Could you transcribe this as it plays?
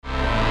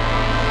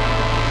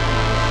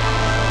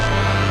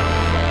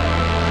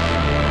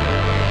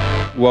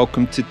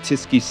welcome to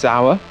Tysky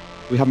Sour.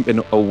 We haven't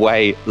been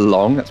away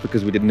long. That's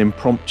because we did an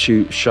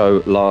impromptu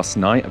show last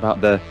night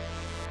about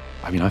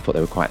I thought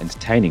they were quite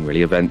entertaining,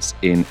 really, events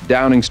in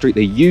Downing Street,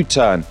 the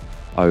U-turn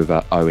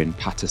over Owen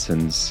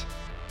Paterson's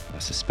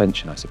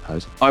suspension, I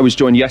suppose. I was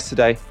joined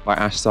yesterday by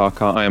Ash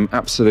Sarkar. I am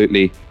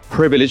absolutely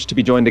privileged to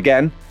be joined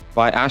again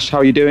by Ash. How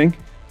are you doing?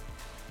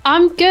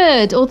 I'm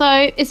good,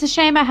 although it's a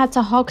shame I had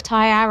to hog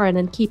tie Aaron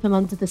and keep him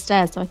under the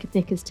stairs so I could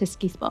nick his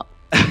Tysky spot.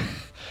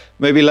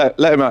 Maybe let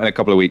him out in a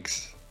couple of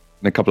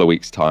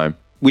weeks' time.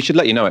 We should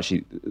let you know,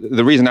 actually,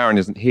 the reason Aaron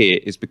isn't here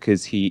is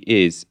because he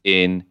is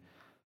in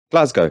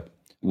Glasgow.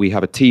 We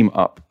have a team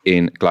up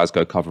in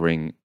Glasgow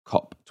covering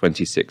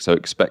COP26, so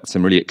expect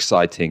some really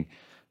exciting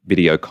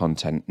video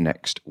content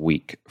next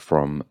week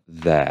from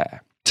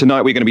there.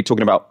 Tonight, we're going to be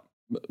talking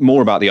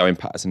more about the Owen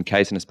Paterson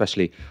case, and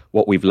especially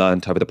what we've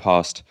learned over the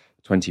past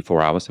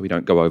 24 hours, so we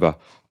don't go over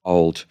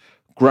old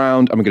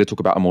ground. And we're going to talk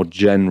about a more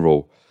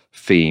general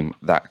theme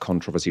that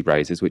controversy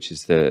raises, which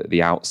is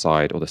the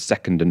outside or the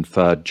second and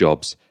third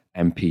jobs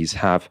MPs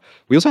have.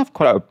 We also have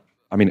quite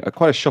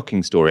a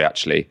shocking story,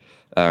 actually,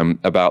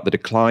 about the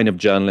decline of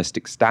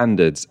journalistic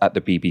standards at the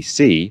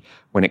BBC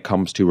when it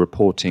comes to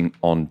reporting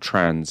on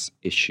trans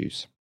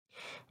issues.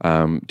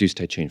 Do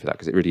stay tuned for that,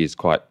 because it really is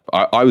quite...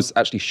 I was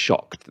actually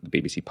shocked that the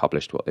BBC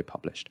published what they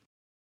published.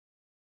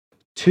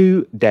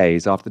 2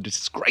 days after the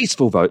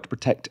disgraceful vote to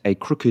protect a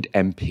crooked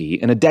MP,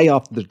 and a day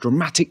after the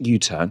dramatic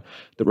U-turn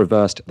that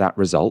reversed that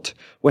result,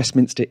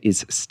 Westminster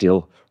is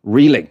still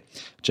reeling.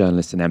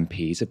 Journalists and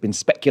MPs have been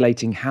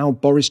speculating how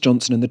Boris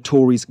Johnson and the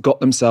Tories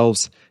got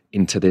themselves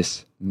into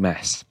this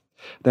mess.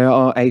 There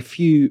are a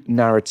few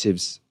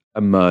narratives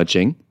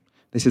emerging.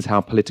 This is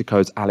how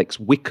Politico's Alex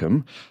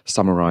Wickham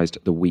summarised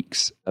the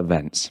week's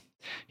events.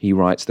 He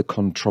writes, the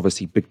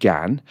controversy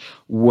began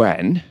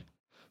when...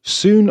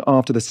 soon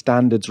after the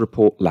standards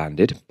report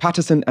landed,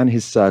 Paterson and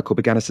his circle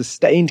began a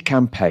sustained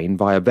campaign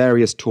via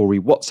various Tory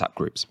WhatsApp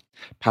groups.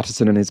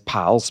 Paterson and his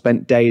pals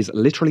spent days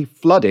literally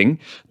flooding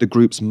the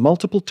groups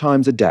multiple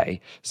times a day,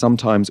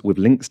 sometimes with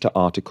links to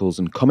articles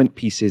and comment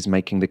pieces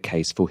making the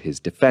case for his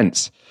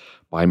defence.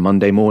 By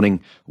Monday morning,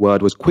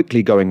 word was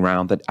quickly going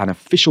round that an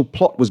official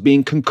plot was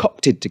being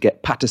concocted to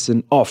get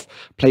Paterson off.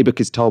 Playbook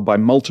is told by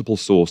multiple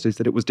sources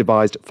that it was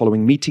devised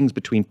following meetings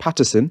between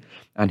Paterson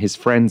and his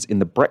friends in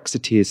the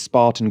Brexiteers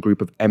Spartan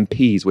group of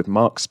MPs with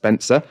Mark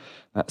Spencer,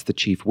 that's the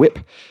chief whip,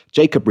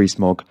 Jacob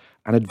Rees-Mogg,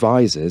 and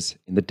advisors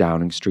in the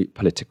Downing Street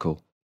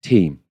political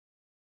team.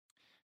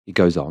 He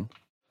goes on.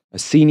 A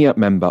senior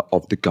member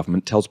of the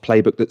government tells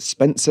Playbook that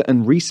Spencer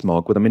and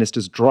Rees-Mogg were the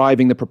ministers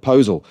driving the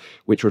proposal,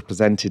 which was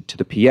presented to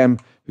the PM,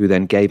 who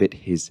then gave it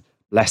his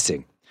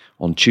blessing.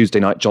 On Tuesday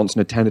night, Johnson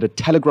attended a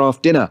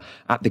Telegraph dinner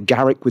at the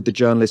Garrick with the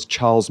journalist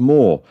Charles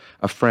Moore,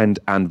 a friend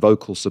and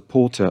vocal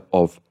supporter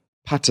of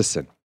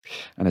Paterson.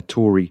 And a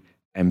Tory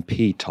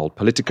MP told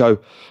Politico,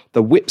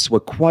 the whips were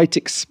quite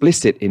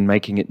explicit in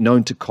making it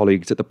known to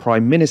colleagues that the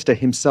Prime Minister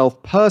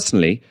himself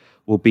personally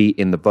will be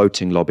in the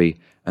voting lobby,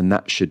 and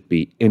that should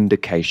be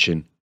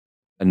indication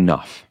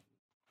enough.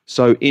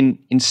 So in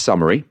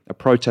summary, a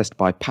protest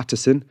by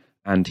Paterson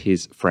and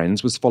his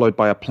friends was followed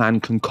by a plan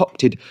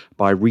concocted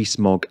by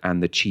Rees-Mogg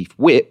and the chief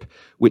whip,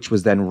 which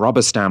was then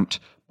rubber-stamped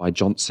by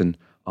Johnson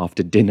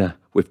after dinner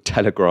with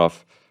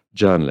Telegraph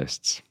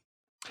journalists.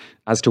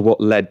 As to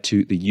what led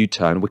to the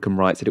U-turn, Wickham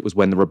writes that it was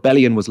when the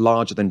rebellion was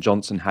larger than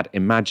Johnson had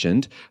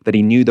imagined, that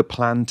he knew the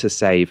plan to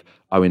save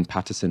Owen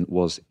Paterson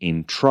was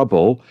in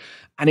trouble,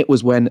 and it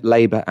was when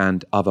Labour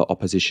and other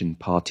opposition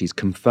parties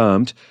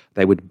confirmed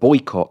they would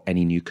boycott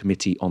any new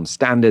committee on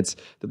standards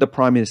that the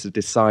Prime Minister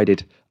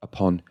decided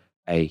upon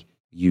a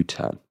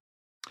U-turn.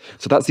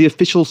 So that's the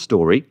official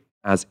story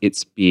as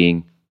it's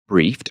being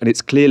briefed, and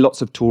it's clear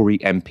lots of Tory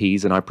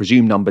MPs, and I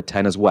presume Number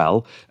 10 as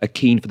well, are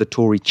keen for the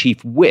Tory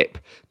chief whip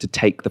to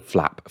take the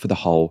flap for the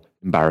whole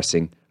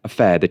embarrassing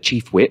affair. The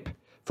chief whip,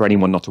 for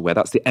anyone not aware,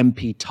 that's the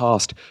MP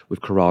tasked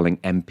with corralling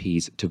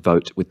MPs to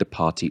vote with the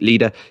party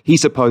leader. He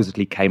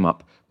supposedly came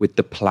up with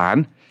the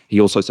plan.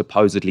 He also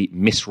supposedly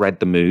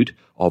misread the mood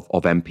of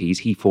MPs.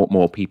 He thought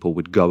more people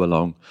would go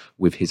along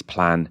with his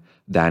plan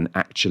than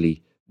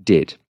actually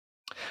did.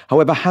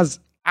 However,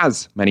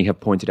 as many have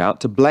pointed out,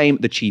 to blame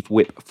the chief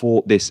whip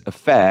for this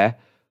affair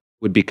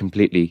would be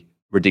completely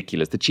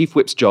ridiculous. The chief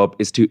whip's job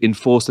is to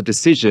enforce the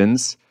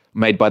decisions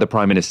made by the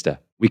Prime Minister.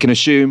 We can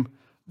assume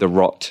the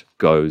rot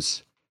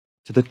goes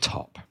to the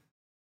top.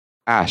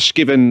 Ash,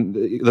 given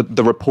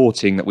the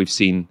reporting that we've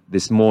seen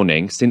this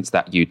morning since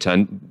that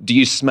U-turn, do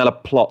you smell a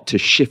plot to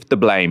shift the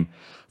blame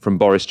from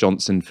Boris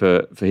Johnson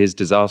for his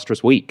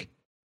disastrous week?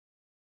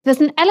 There's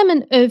an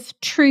element of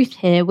truth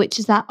here, which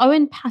is that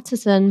Owen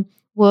Paterson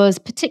was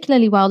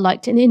particularly well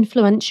liked and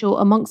influential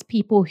amongst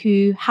people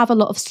who have a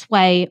lot of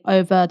sway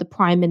over the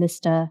Prime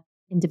Minister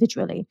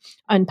individually.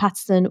 Owen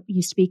Paterson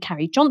used to be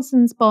Carrie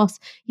Johnson's boss.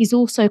 He's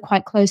also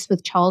quite close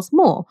with Charles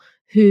Moore,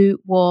 who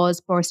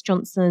was Boris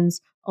Johnson's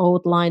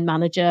old line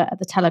manager at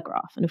the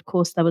Telegraph. And of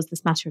course, there was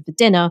this matter of the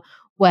dinner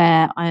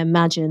where I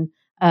imagine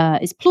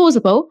it's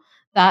plausible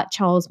that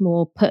Charles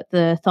Moore put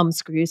the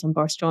thumbscrews on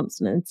Boris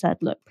Johnson and said,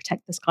 look,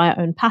 protect this guy,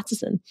 Owen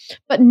Paterson.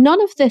 But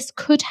none of this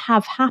could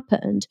have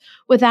happened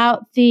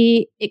without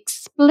the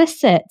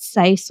explicit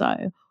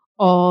say-so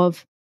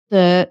of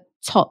the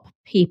top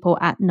people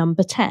at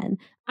Number 10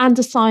 and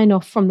a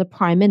sign-off from the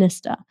Prime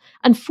Minister.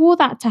 And for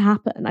that to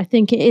happen, I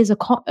think it is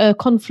a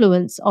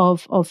confluence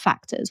of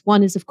factors.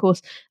 One is, of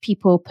course,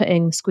 people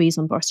putting the squeeze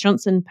on Boris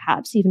Johnson,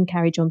 perhaps even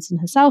Carrie Johnson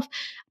herself,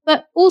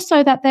 but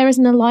also that there is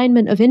an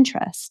alignment of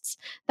interests,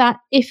 that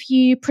if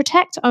you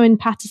protect Owen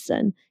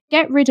Paterson,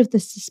 get rid of the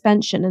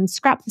suspension and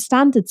scrap the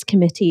Standards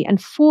Committee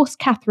and force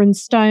Catherine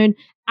Stone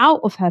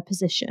out of her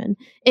position,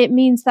 it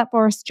means that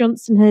Boris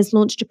Johnson has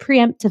launched a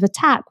preemptive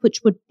attack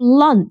which would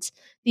blunt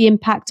the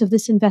impact of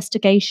this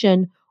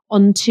investigation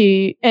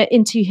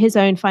into his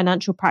own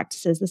financial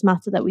practices. This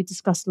matter that we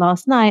discussed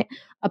last night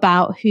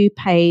about who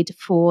paid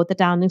for the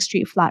Downing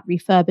Street flat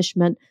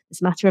refurbishment,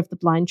 this matter of the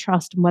blind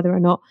trust and whether or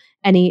not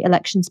any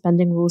election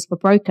spending rules were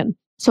broken.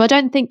 So I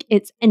don't think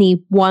it's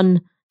any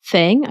one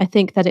thing. I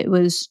think that it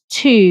was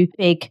two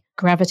big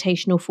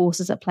gravitational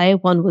forces at play.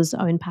 One was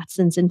Owen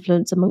Paterson's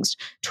influence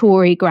amongst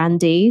Tory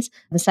grandees,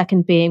 the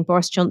second being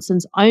Boris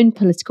Johnson's own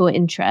political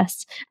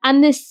interests.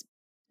 And this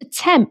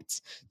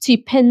attempt to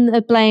pin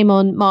the blame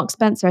on Mark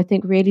Spencer, I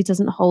think, really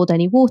doesn't hold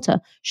any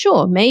water.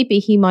 Sure, maybe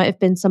he might have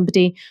been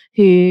somebody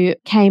who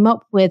came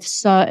up with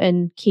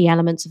certain key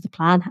elements of the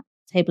plan,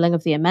 tabling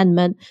of the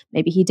amendment.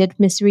 Maybe he did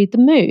misread the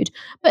mood.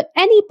 But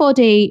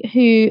anybody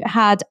who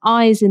had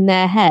eyes in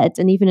their head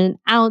and even an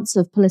ounce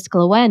of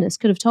political awareness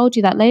could have told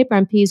you that Labour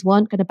MPs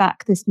weren't going to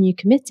back this new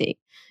committee.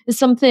 It's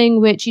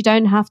something which you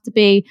don't have to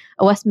be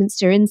a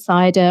Westminster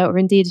insider or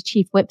indeed a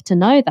chief whip to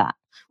know that.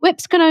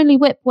 Whips can only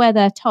whip where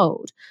they're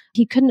told.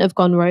 He couldn't have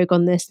gone rogue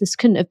on this. This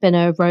couldn't have been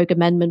a rogue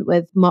amendment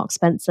with Mark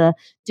Spencer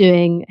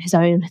doing his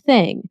own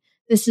thing.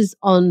 This is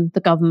on the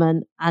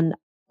government and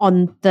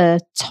on the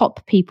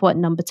top people at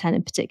Number 10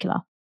 in particular.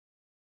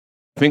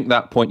 I think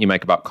that point you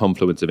make about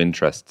confluence of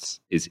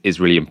interests is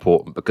really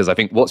important, because I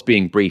think what's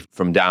being briefed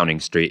from Downing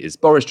Street is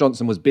Boris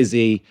Johnson was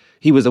busy,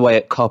 he was away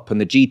at COP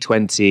and the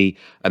G20,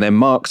 and then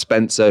Mark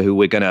Spencer, who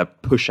we're going to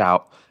push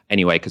out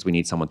anyway because we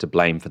need someone to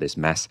blame for this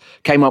mess,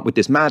 came up with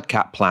this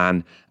madcap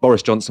plan.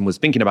 Boris Johnson was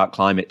thinking about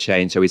climate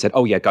change, so he said,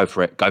 oh yeah, go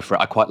for it,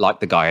 I quite like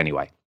the guy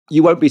anyway.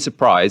 You won't be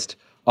surprised,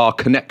 our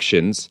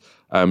connections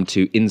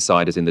to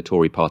insiders in the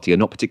Tory party are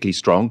not particularly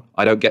strong.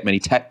 I don't get many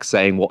texts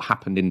saying what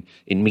happened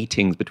in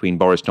meetings between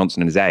Boris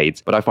Johnson and his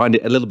aides, but I find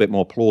it a little bit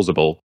more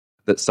plausible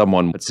that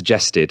someone had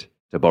suggested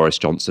to Boris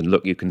Johnson,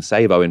 look, you can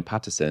save Owen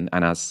Paterson,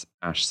 and as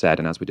Ash said,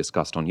 and as we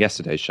discussed on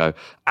yesterday's show,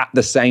 at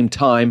the same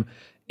time,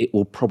 it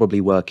will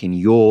probably work in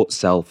your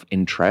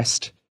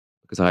self-interest,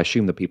 because I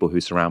assume the people who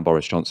surround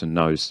Boris Johnson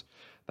knows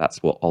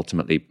that's what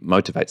ultimately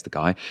motivates the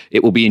guy.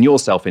 It will be in your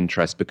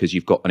self-interest because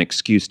you've got an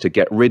excuse to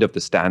get rid of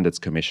the Standards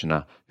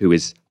Commissioner who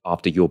is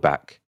after your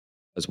back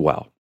as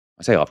well.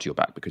 I say after your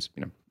back because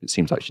it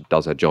seems like she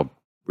does her job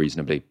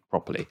reasonably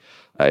properly.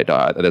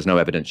 There's no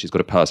evidence she's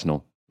got a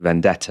personal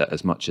vendetta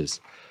as much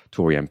as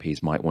Tory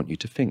MPs might want you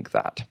to think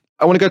that.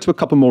 I want to go to a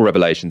couple more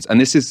revelations,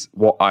 and this is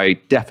what I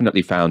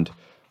definitely found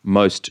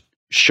most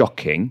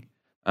shocking.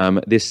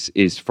 This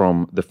is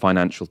from the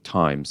Financial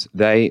Times.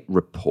 They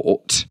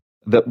report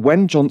that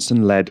when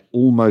Johnson led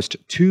almost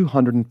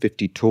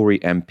 250 Tory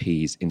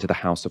MPs into the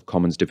House of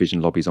Commons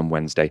division lobbies on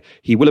Wednesday,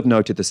 he will have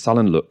noted the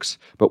sullen looks,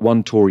 but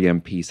one Tory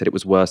MP said it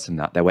was worse than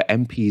that. There were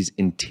MPs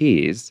in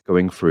tears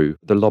going through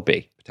the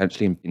lobby,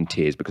 potentially in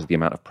tears because of the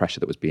amount of pressure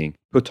that was being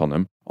put on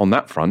them. On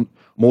that front,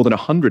 more than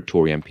 100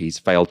 Tory MPs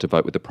failed to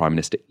vote with the Prime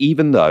Minister,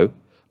 even though,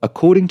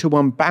 according to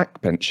one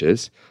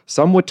backbenchers,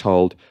 some were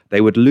told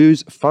they would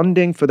lose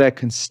funding for their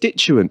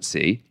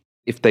constituency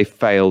if they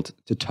failed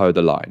to toe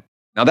the line.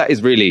 Now,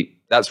 that's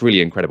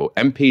really incredible.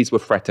 MPs were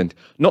threatened,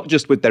 not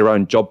just with their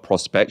own job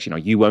prospects,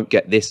 you won't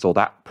get this or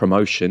that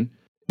promotion,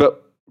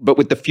 but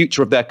with the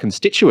future of their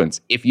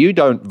constituents. If you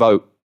don't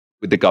vote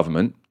with the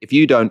government, if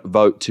you don't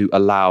vote to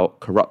allow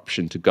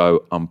corruption to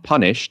go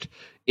unpunished,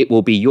 it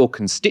will be your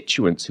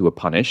constituents who are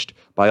punished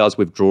by us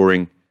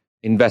withdrawing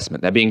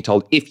investment. They're being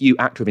told, if you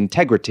act with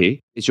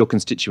integrity, it's your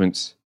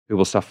constituents who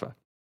will suffer.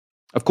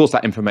 Of course,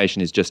 that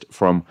information is just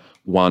from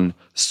one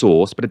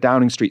source, but a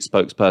Downing Street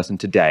spokesperson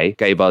today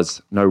gave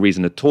us no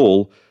reason at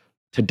all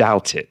to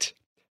doubt it.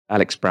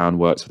 Alex Brown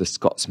works for The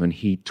Scotsman.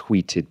 He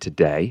tweeted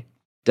today,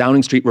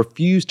 Downing Street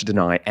refused to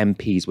deny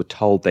MPs were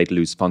told they'd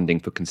lose funding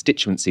for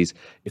constituencies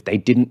if they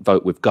didn't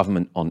vote with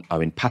government on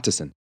Owen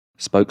Paterson.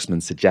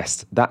 Spokesman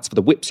suggests that's for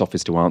the Whip's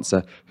office to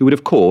answer, who would,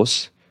 of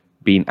course,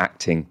 been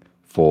acting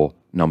for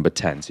Number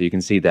 10. So you can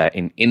see there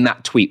in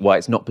that tweet why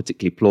it's not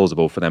particularly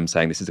plausible for them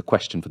saying this is a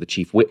question for the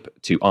Chief Whip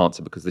to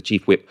answer, because the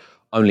Chief Whip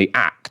only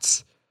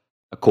acts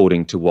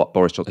according to what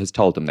Boris Johnson has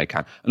told them they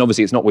can. And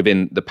obviously it's not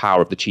within the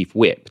power of the Chief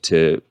Whip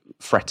to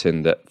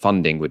threaten that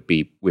funding would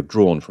be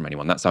withdrawn from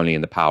anyone. That's only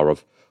in the power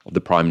of the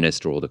Prime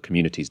Minister or the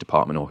Communities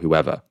Department or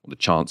whoever, or the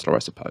Chancellor, I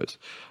suppose.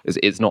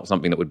 It's not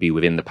something that would be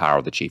within the power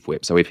of the Chief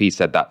Whip. So if he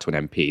said that to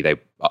an MP,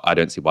 I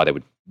don't see why they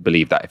would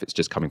believe that if it's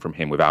just coming from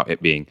him without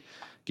it being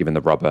given the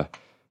rubber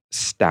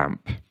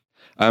stamp.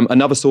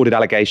 Another sordid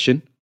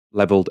allegation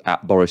levelled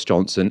at Boris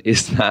Johnson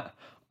is that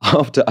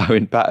after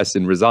Owen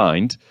Paterson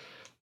resigned,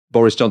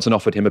 Boris Johnson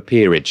offered him a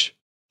peerage.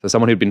 So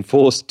someone who'd been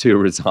forced to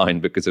resign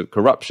because of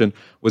corruption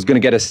was going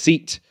to get a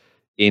seat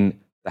in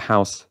the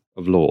House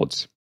of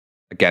Lords.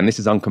 Again, this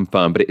is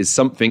unconfirmed, but it is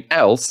something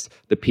else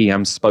the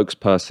PM's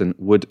spokesperson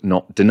would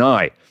not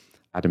deny.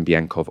 Adam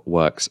Bienkov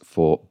works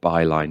for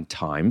Byline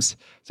Times.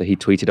 So he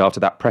tweeted after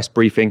that press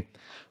briefing,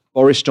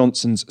 Boris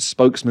Johnson's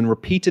spokesman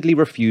repeatedly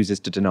refuses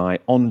to deny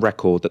on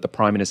record that the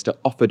Prime Minister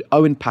offered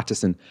Owen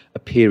Paterson a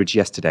peerage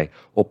yesterday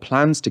or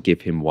plans to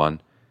give him one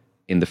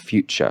in the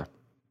future.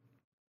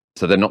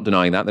 So they're not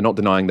denying that. They're not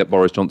denying that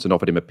Boris Johnson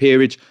offered him a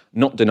peerage,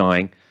 not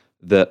denying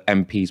that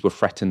MPs were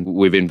threatened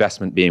with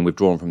investment being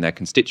withdrawn from their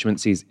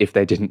constituencies if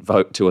they didn't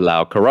vote to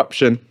allow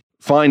corruption.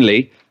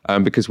 Finally,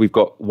 because we've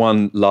got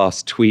one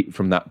last tweet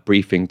from that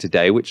briefing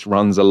today, which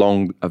runs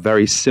along a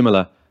very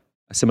similar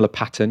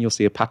pattern. You'll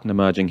see a pattern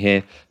emerging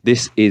here.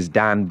 This is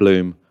Dan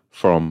Bloom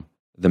from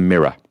The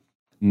Mirror.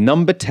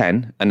 Number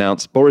 10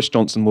 announced Boris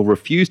Johnson will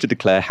refuse to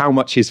declare how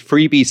much his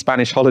freebie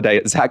Spanish holiday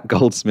at Zach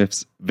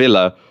Goldsmith's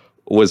villa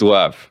was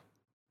worth.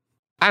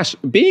 Ash,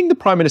 being the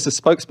Prime Minister's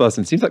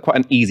spokesperson seems like quite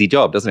an easy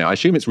job, doesn't it? I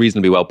assume it's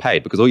reasonably well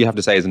paid because all you have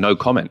to say is no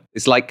comment.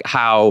 It's like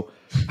how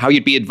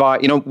you'd be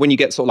advised, when you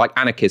get sort of like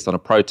anarchists on a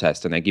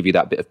protest and they give you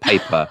that bit of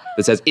paper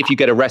that says, if you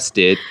get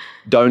arrested,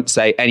 don't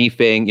say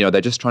anything.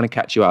 They're just trying to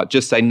catch you out.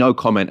 Just say no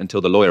comment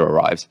until the lawyer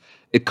arrives.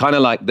 It's kind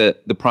of like the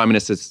Prime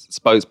Minister's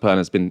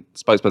spokesperson's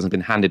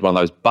been handed one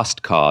of those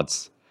bust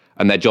cards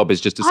and their job is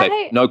just to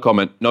say, no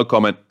comment, no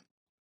comment.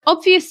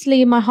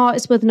 Obviously, my heart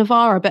is with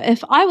Navarra, but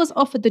if I was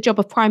offered the job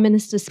of Prime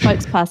Minister's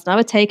spokesperson, I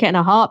would take it in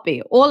a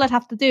heartbeat. All I'd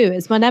have to do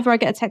is whenever I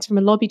get a text from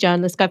a lobby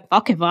journalist, go,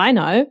 fuck if I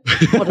know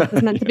what it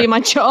was meant to be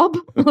my job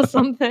or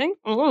something.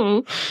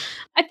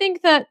 I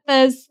think that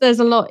there's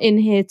a lot in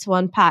here to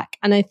unpack.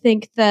 And I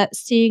think that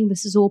seeing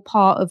this as all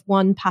part of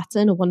one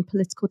pattern or one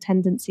political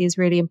tendency is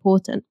really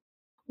important.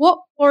 What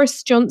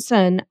Boris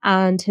Johnson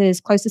and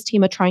his closest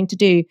team are trying to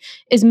do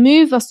is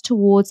move us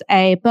towards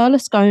a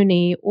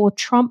Berlusconi or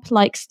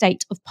Trump-like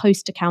state of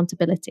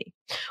post-accountability,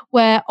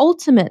 where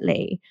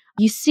ultimately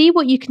you see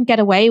what you can get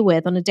away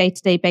with on a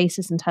day-to-day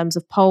basis in terms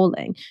of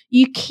polling.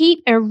 You keep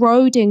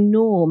eroding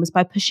norms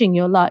by pushing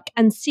your luck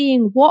and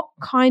seeing what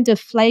kind of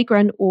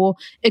flagrant or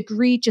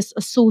egregious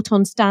assault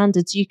on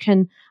standards you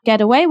can get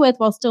away with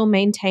while still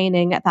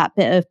maintaining that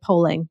bit of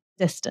polling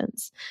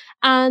distance.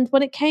 And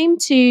when it came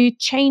to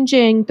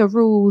changing the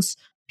rules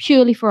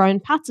purely for Owen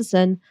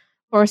Paterson,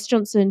 Boris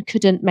Johnson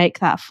couldn't make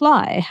that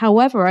fly.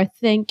 However, I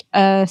think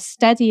a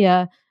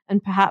steadier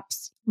and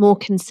perhaps more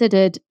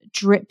considered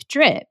drip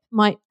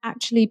might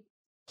actually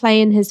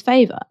play in his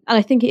favour. And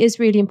I think it is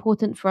really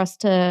important for us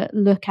to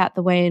look at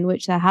the way in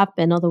which there have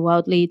been other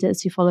world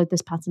leaders who followed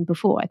this pattern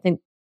before. I think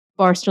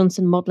Boris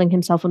Johnson modelling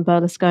himself on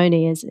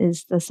Berlusconi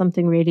is there's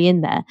something really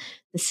in there.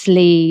 The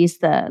sleaze,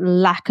 the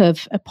lack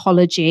of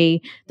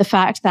apology, the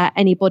fact that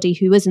anybody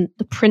who isn't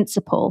the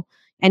principal,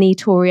 any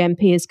Tory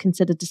MP is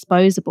considered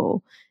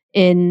disposable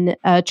in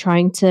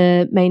trying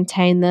to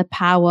maintain the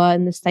power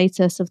and the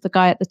status of the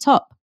guy at the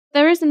top.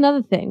 There is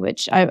another thing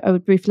which I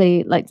would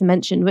briefly like to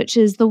mention, which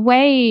is the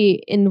way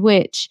in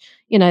which,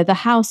 the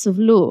House of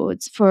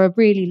Lords for a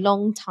really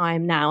long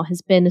time now has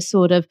been a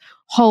sort of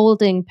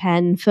holding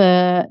pen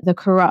for the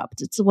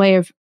corrupt. It's a way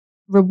of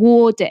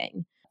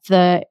rewarding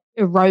the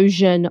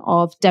erosion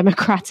of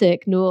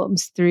democratic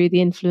norms through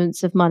the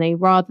influence of money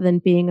rather than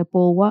being a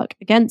bulwark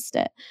against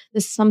it.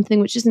 This is something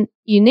which isn't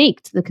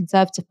unique to the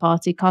Conservative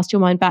Party. Cast your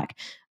mind back,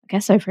 I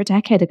guess, over a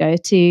decade ago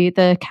to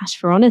the Cash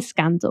for Honour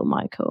scandal,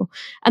 Michael.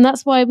 And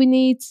that's why we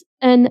need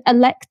an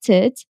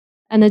elected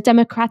and a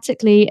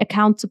democratically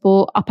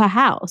accountable upper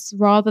house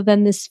rather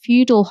than this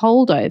feudal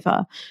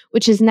holdover,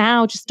 which is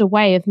now just a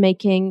way of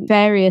making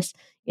various,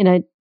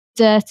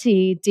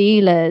 dirty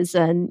dealers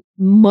and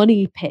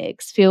money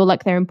pigs feel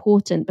like they're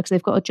important because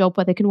they've got a job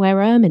where they can wear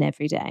ermine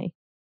every day.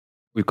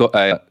 We've got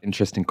an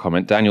interesting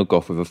comment. Daniel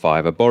Goff with a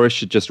fiver. Boris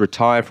should just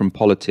retire from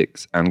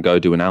politics and go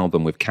do an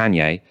album with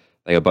Kanye.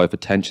 They are both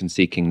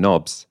attention-seeking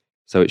knobs,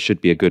 so it should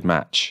be a good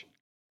match.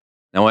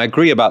 Now, I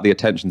agree about the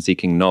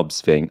attention-seeking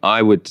knobs thing.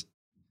 I would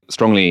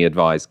strongly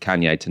advise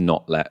Kanye to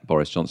not let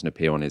Boris Johnson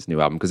appear on his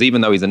new album, because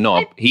even though he's a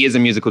knob, he is a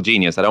musical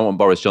genius. I don't want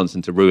Boris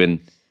Johnson to ruin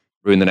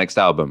the next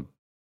album.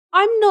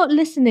 I'm not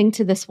listening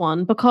to this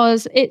one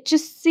because it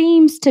just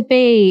seems to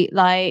be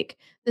like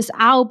this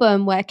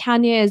album where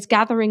Kanye is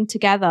gathering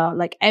together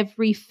like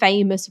every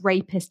famous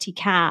rapist he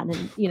can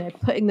and,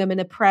 putting them in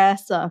a prayer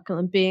circle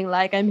and being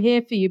like, I'm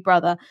here for you,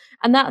 brother.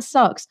 And that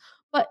sucks.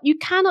 But you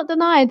cannot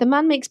deny the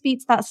man makes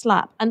beats that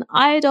slap. And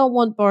I don't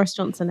want Boris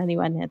Johnson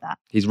anywhere near that.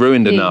 He's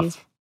ruined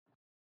enough.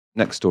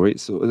 Next story.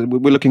 So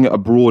we're looking at a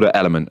broader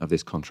element of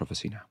this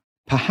controversy now.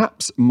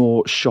 Perhaps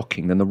more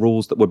shocking than the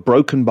rules that were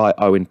broken by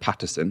Owen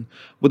Paterson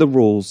were the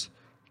rules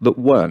that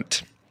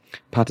weren't.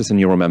 Paterson,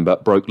 you'll remember,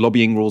 broke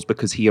lobbying rules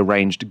because he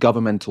arranged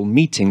governmental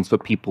meetings for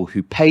people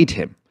who paid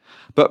him.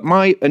 But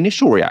my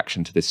initial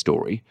reaction to this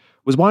story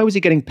was, why was he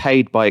getting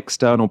paid by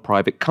external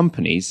private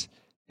companies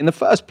in the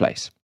first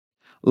place?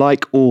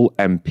 Like all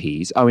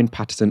MPs, Owen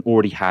Paterson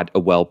already had a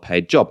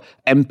well-paid job.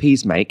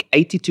 MPs make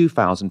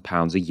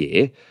 £82,000 a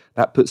year.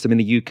 That puts them in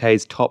the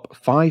UK's top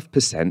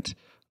 5%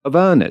 of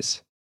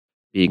earners.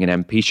 Being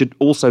an MP should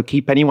also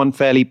keep anyone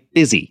fairly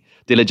busy.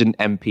 Diligent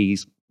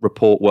MPs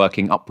report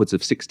working upwards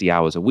of 60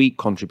 hours a week,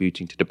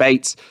 contributing to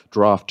debates,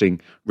 drafting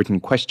written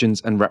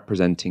questions, and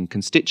representing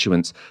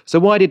constituents. So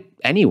why did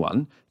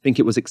anyone think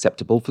it was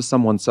acceptable for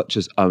someone such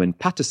as Owen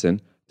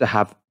Paterson to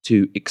have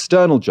two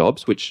external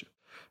jobs, which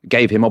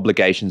gave him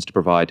obligations to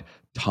provide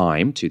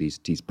time to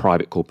these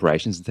private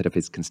corporations instead of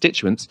his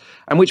constituents,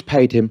 and which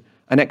paid him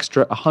an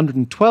extra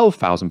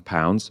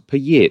 £112,000 per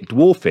year,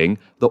 dwarfing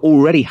the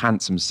already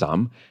handsome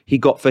sum he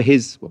got for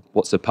his, well,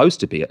 what's supposed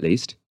to be at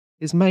least,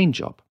 his main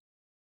job?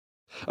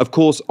 Of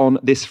course, on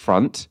this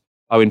front,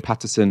 Owen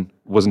Paterson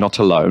was not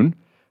alone.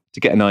 To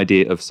get an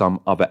idea of some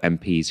other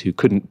MPs who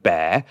couldn't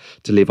bear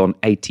to live on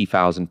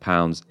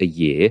 £80,000 a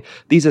year,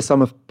 these are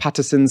some of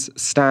Paterson's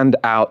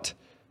standout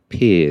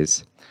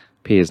peers.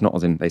 Peers not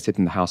as in they sit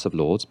in the House of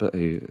Lords, but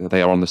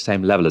they are on the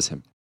same level as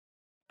him.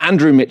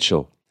 Andrew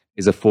Mitchell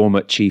is a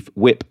former chief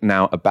whip,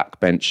 now a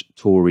backbench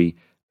Tory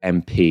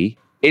MP.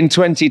 In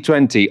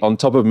 2020, on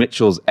top of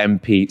Mitchell's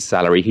MP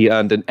salary, he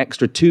earned an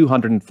extra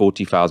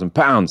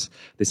 £240,000.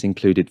 This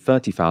included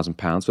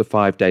 £30,000 for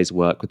 5 days'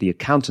 work with the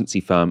accountancy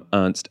firm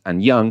Ernst &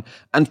 Young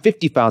and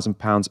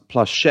 £50,000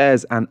 plus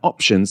shares and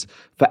options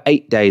for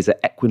 8 days at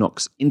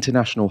Equinox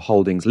International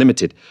Holdings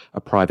Limited, a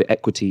private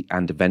equity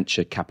and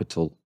venture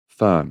capital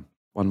firm.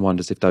 One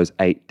wonders if those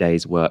 8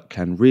 days' work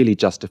can really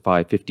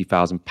justify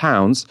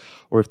 £50,000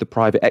 or if the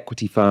private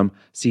equity firm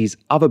sees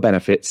other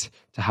benefits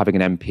to having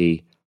an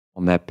MP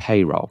on their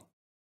payroll.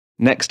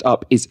 Next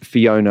up is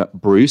Fiona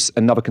Bruce,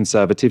 another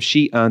Conservative.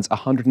 She earns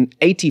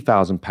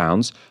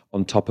 £180,000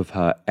 on top of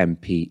her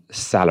MP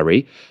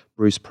salary.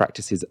 Bruce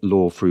practices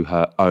law through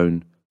her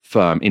own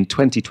firm. In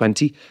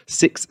 2020,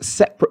 6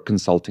 separate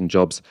consulting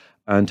jobs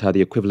earned her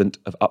the equivalent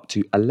of up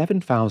to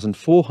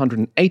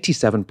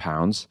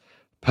 £11,487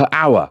 per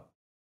hour.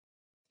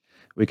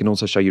 We can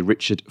also show you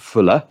Richard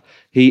Fuller.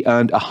 He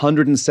earned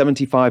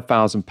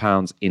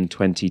 £175,000 in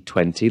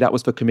 2020. That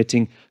was for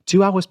committing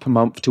 2 hours per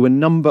month to a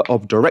number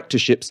of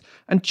directorships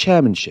and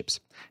chairmanships,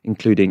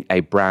 including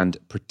a brand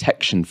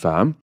protection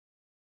firm,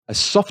 a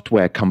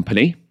software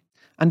company,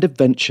 and a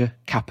venture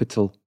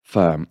capital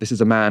firm. This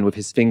is a man with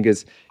his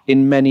fingers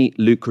in many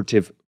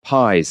lucrative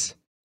pies.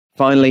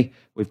 Finally,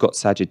 we've got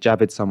Sajid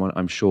Javid, someone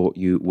I'm sure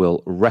you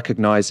will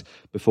recognise,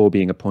 before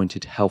being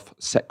appointed Health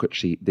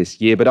Secretary this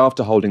year. But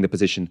after holding the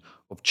position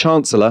of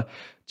Chancellor,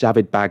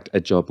 Javid bagged a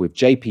job with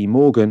JP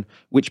Morgan,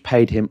 which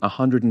paid him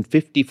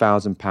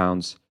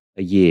 £150,000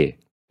 a year.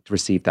 To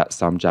receive that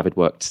sum, Javid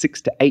worked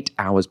 6 to 8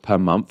 hours per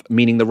month,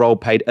 meaning the role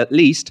paid at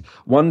least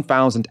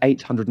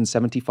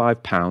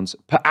 £1,875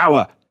 per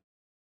hour.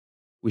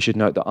 We should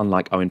note that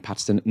unlike Owen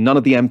Paterson, none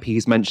of the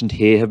MPs mentioned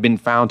here have been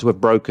found to have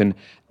broken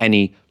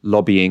any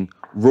lobbying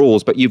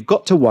rules. But you've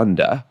got to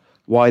wonder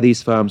why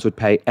these firms would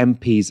pay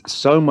MPs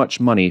so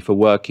much money for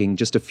working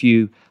just a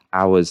few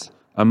hours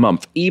a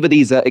month. Either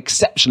these are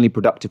exceptionally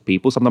productive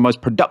people, some of the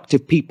most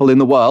productive people in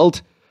the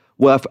world,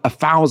 worth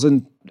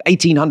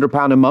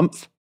 £1,800 a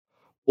month,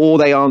 or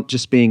they aren't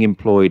just being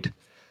employed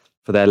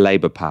for their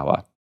labour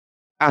power.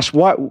 Ash,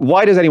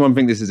 why does anyone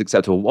think this is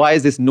acceptable? Why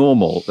is this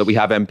normal that we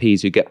have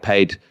MPs who get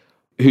paid,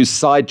 whose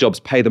side jobs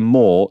pay them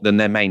more than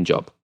their main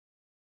job?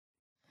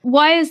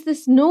 Why is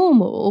this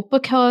normal?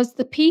 Because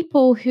the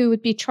people who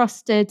would be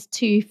trusted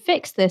to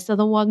fix this are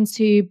the ones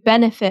who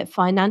benefit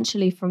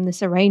financially from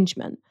this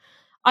arrangement.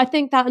 I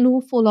think that an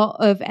awful lot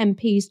of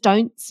MPs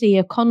don't see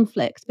a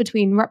conflict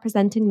between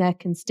representing their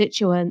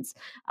constituents,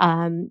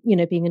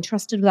 being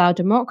entrusted with our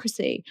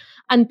democracy,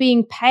 and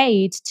being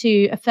paid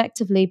to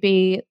effectively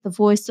be the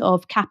voice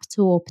of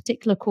capital or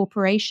particular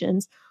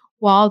corporations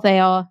while they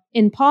are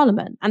in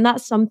Parliament. And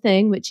that's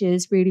something which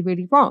is really,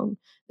 really wrong.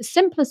 The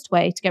simplest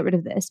way to get rid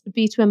of this would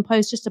be to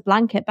impose just a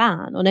blanket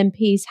ban on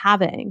MPs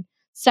having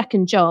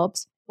second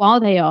jobs while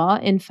they are,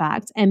 in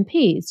fact,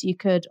 MPs. You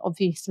could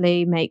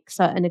obviously make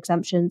certain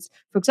exemptions.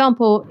 For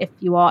example, if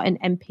you are an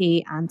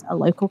MP and a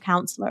local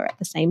councillor at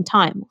the same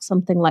time, or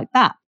something like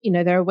that.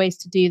 There are ways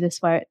to do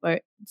this where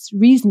it's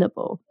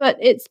reasonable. But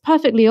it's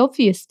perfectly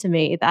obvious to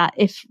me that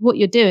if what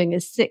you're doing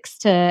is 6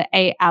 to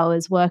 8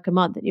 hours work a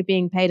month and you're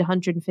being paid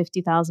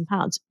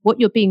 £150,000,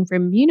 what you're being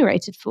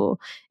remunerated for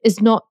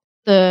is not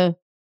the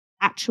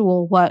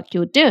actual work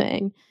you're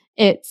doing.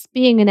 It's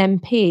being an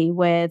MP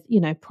with,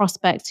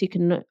 prospects who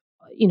can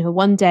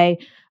one day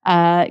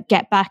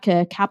get back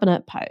a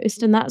cabinet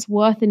post, and that's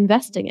worth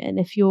investing in.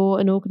 If you're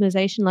an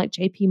organization like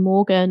JP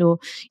Morgan or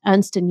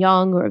Ernst &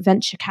 Young or a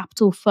venture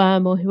capital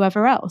firm or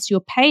whoever else, you're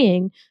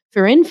paying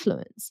for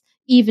influence,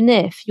 even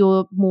if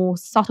you're more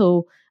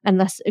subtle and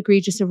less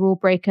egregious a rule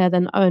breaker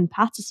than Owen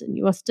Paterson.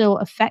 You are still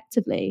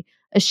effectively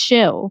a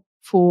shill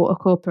for a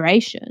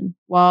corporation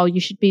while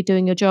you should be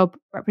doing your job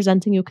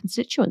representing your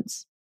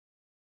constituents.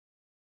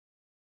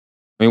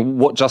 I mean,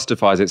 what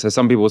justifies it? So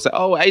some people will say,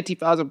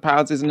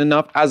 £80,000 isn't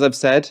enough. As I've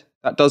said,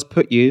 that does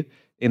put you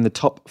in the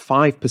top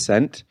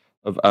 5%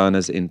 of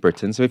earners in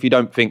Britain. So if you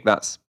don't think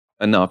that's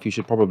enough, you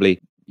should probably,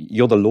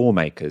 you're the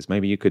lawmakers.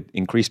 Maybe you could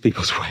increase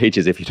people's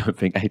wages if you don't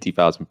think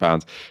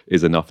 £80,000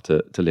 is enough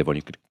to live on.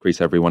 You could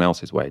increase everyone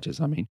else's wages,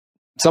 I mean.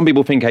 Some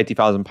people think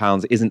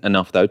 £80,000 isn't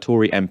enough, though.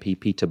 Tory MP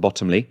Peter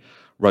Bottomley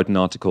wrote an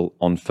article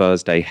on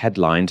Thursday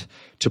headlined,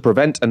 "To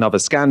prevent another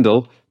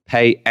scandal,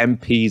 pay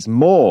MPs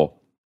more."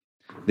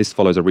 This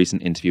follows a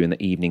recent interview in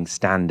the Evening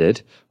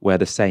Standard where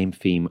the same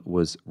theme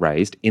was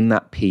raised. In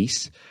that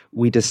piece,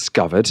 we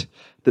discovered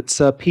that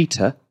Sir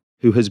Peter,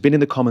 who has been in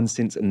the Commons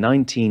since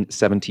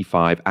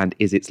 1975 and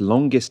is its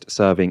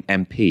longest-serving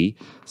MP,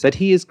 said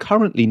he is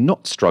currently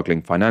not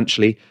struggling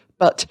financially,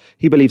 but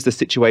he believes the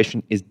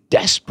situation is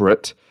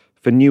desperate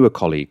for newer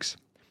colleagues.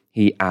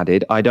 He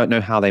added, "I don't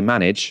know how they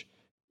manage.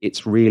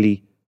 It's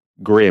really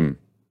grim."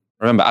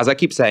 Remember, as I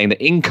keep saying,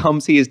 the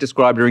incomes he is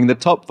described are in the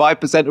top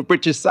 5% of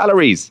British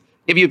salaries.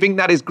 If you think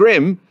that is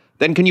grim,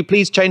 then can you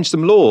please change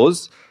some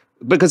laws?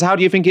 Because how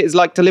do you think it is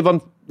like to live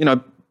on,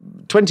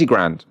 20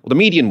 grand? Or the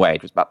median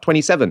wage was about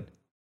 27.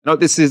 No,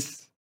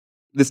 this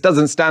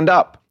doesn't stand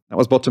up. That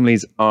was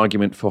Bottomley's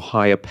argument for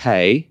higher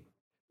pay.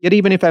 Yet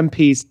even if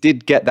MPs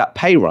did get that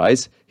pay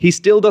rise, he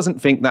still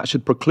doesn't think that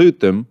should preclude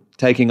them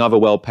taking other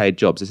well-paid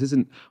jobs. This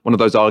isn't one of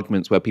those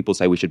arguments where people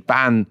say we should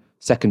ban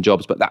second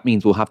jobs, but that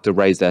means we'll have to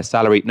raise their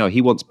salary. No,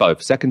 he wants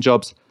both second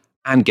jobs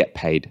and get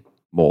paid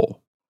more.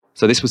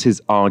 So this was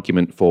his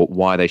argument for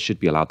why they should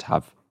be allowed to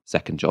have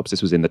second jobs.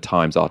 This was in the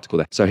Times article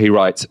there. So he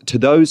writes, "To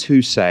those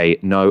who say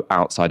no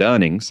outside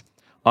earnings,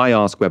 I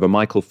ask whether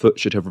Michael Foot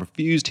should have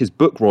refused his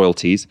book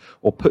royalties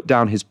or put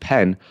down his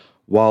pen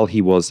while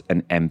he was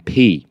an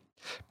MP.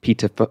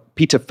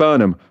 Peter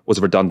Furnham was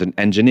a redundant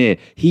engineer.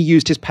 He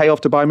used his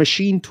payoff to buy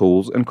machine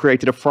tools and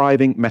created a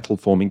thriving metal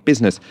forming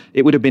business.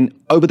 It would have been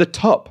over the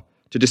top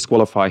to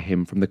disqualify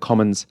him from the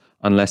Commons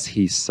unless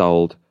he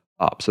sold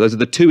up." So those are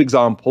the two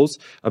examples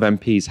of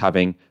MPs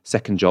having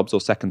second jobs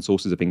or second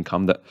sources of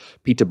income that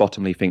Peter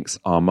Bottomley thinks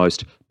are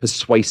most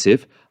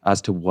persuasive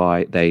as to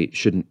why they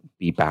shouldn't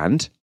be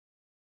banned.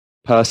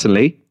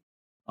 Personally,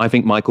 I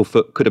think Michael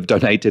Foot could have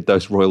donated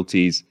those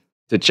royalties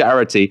to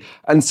charity.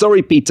 And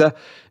sorry, Peter,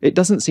 it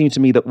doesn't seem to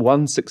me that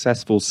one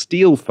successful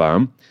steel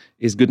firm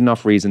is good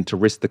enough reason to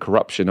risk the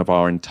corruption of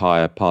our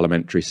entire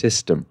parliamentary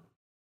system.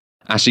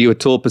 Actually, you were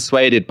at all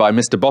persuaded by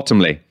Mr.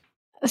 Bottomley?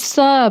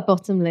 Sir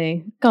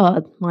Bottomley.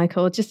 God,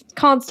 Michael, just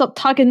can't stop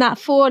tugging that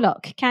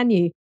forelock, can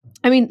you?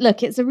 I mean,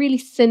 look, it's a really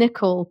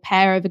cynical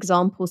pair of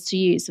examples to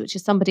use, which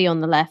is somebody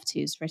on the left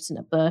who's written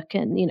a book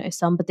and,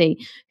 somebody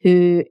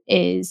who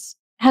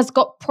has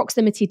got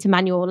proximity to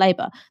manual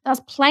labour.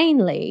 That's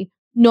plainly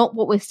not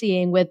what we're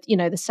seeing with,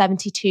 the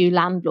 72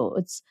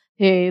 landlords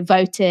who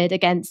voted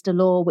against a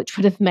law which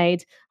would have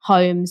made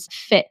homes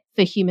fit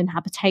for human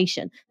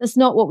habitation. That's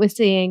not what we're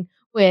seeing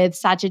with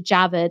Sajid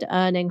Javid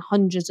earning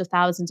hundreds of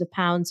thousands of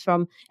pounds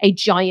from a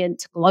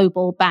giant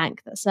global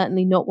bank. That's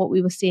certainly not what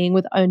we were seeing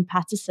with Owen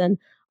Paterson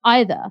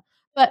either.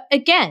 But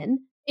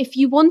again, if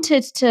you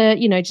wanted to,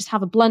 just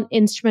have a blunt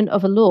instrument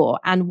of a law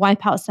and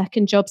wipe out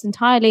second jobs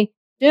entirely,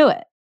 do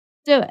it.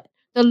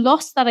 The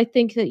loss that I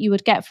think that you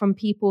would get from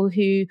people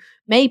who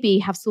maybe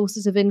have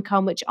sources of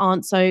income which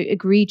aren't so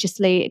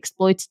egregiously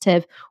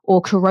exploitative or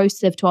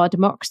corrosive to our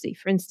democracy,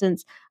 for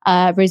instance,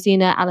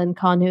 Rosina Allen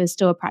Khan, who is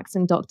still a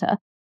practicing doctor,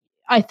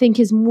 I think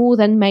is more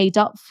than made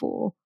up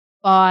for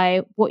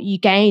by what you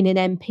gain in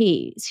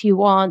MPs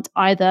who aren't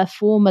either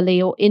formally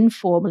or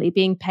informally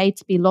being paid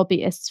to be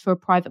lobbyists for a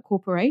private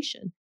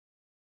corporation.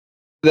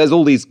 There's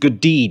all these good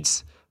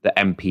deeds that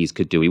MPs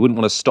could do. We wouldn't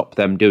want to stop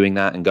them doing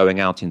that and going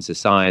out in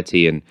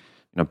society and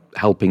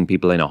helping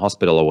people in a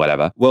hospital or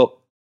whatever. Well,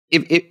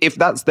 if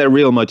that's their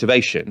real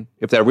motivation,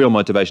 if their real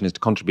motivation is to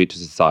contribute to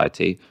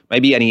society,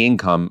 maybe any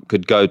income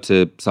could go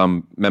to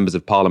some members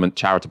of parliament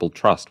charitable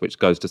trust, which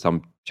goes to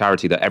some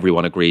charity that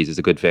everyone agrees is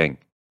a good thing.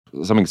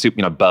 Something,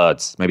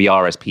 birds, maybe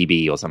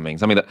RSPB or something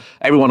that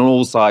everyone on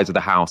all sides of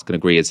the house can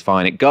agree is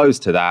fine. It goes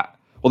to that.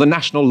 Or the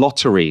National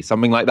Lottery,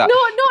 something like that.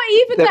 Not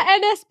even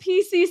the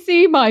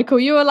NSPCC, Michael.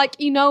 You were like,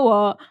 you know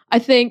what? I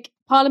think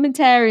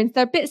parliamentarians,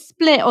 they're a bit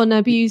split on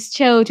abused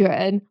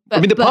children. But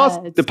I mean,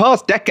 the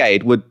past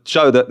decade would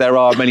show that there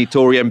are many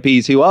Tory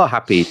MPs who are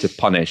happy to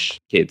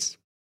punish kids.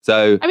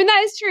 So I mean,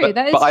 that is true.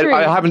 But true.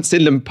 I haven't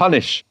seen them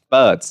punish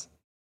birds.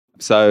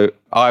 So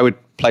I would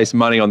place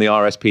money on the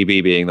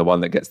RSPB being the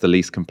one that gets the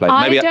least complaint.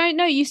 I don't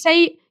know. You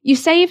say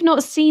you've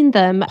not seen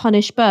them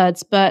punish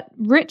birds, but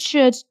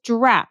Richard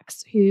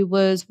Drax, who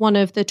was one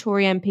of the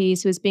Tory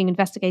MPs who was being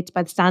investigated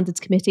by the Standards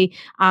Committee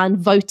and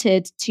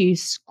voted to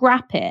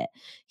scrap it,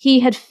 he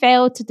had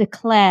failed to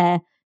declare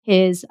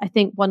his, I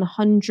think,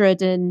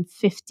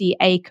 150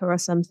 acre or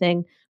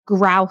something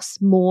grouse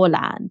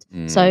moorland.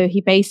 So he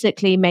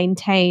basically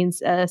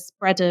maintains a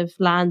spread of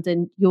land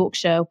in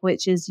Yorkshire,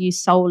 which is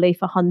used solely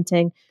for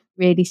hunting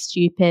really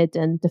stupid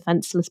and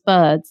defenseless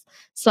birds.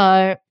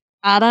 So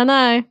I don't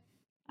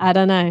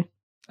know.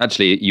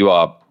 Actually, you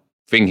are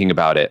thinking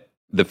about it.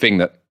 The thing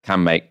that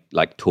can make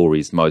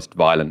Tories most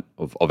violent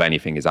of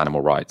anything is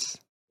animal rights.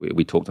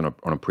 We talked on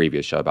a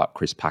previous show about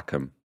Chris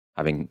Packham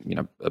having,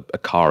 a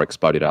car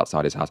exploded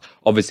outside his house.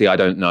 Obviously, I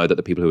don't know that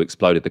the people who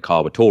exploded the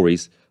car were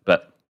Tories,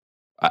 but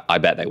I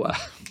bet they were,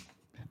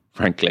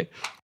 frankly.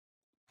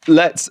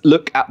 Let's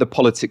look at the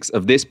politics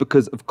of this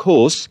because, of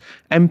course,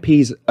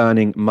 MPs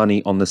earning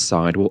money on the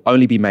side will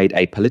only be made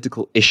a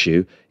political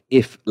issue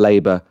if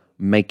Labour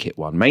make it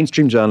one.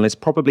 Mainstream journalists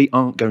probably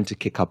aren't going to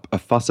kick up a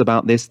fuss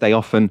about this. They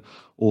often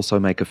also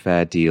make a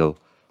fair deal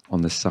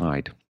on the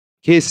side.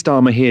 Keir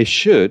Starmer here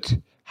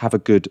should have a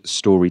good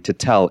story to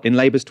tell. In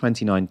Labour's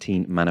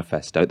 2019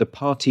 manifesto, the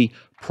party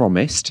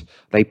promised,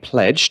 they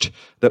pledged,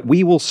 that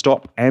we will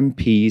stop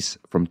MPs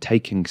from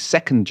taking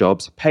second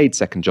jobs, paid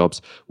second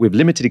jobs, with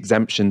limited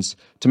exemptions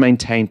to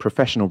maintain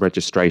professional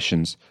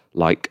registrations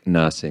like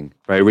nursing.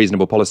 Very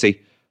reasonable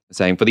policy,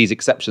 saying for these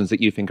exceptions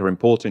that you think are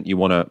important, you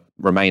want to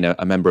remain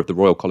a member of the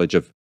Royal College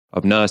of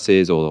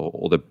Nurses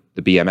or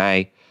the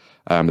BMA,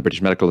 the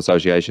British Medical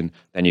Association,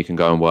 then you can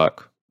go and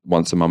work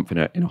once a month in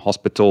a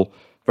hospital.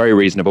 Very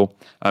reasonable.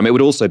 It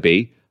would also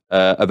be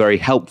a very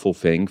helpful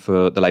thing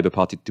for the Labour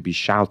Party to be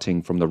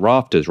shouting from the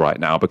rafters right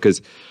now,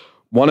 because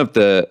one of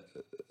the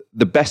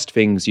best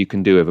things you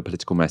can do with a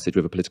political message,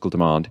 with a political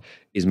demand,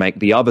 is make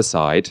the other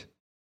side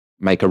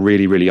make a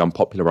really, really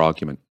unpopular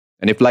argument.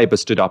 And if Labour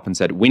stood up and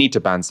said, we need to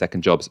ban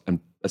second jobs and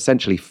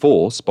essentially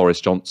force Boris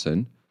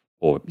Johnson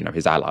or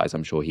his allies,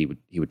 I'm sure he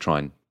would try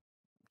and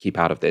keep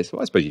out of this.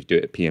 Well, I suppose you do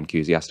it at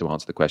PMQs. He has to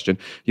answer the question.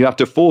 You have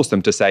to force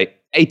them to say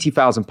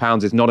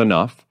 £80,000 is not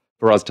enough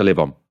for us to live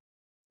on.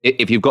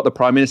 If you've got the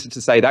Prime Minister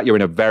to say that, you're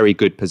in a very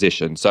good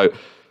position. So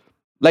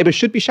Labour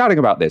should be shouting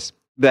about this.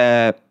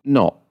 They're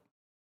not.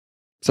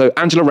 So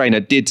Angela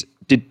Rayner did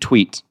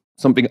tweet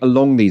something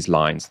along these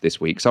lines this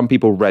week. Some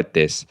people read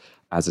this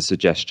as a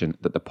suggestion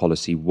that the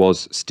policy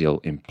was still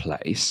in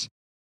place.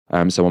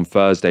 So on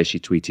Thursday, she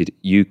tweeted,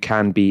 "You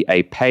can be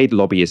a paid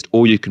lobbyist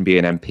or you can be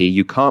an MP.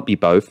 You can't be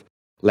both.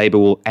 Labour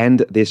will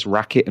end this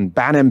racket and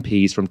ban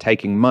MPs from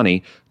taking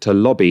money to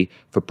lobby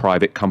for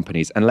private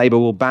companies. And Labour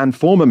will ban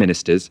former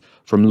ministers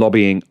from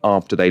lobbying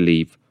after they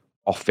leave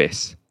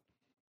office."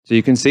 So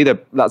you can see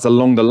that that's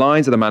along the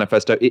lines of the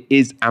manifesto. It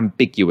is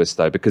ambiguous,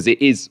 though, because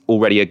it is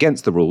already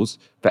against the rules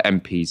for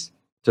MPs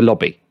to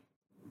lobby.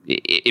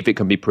 If it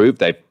can be proved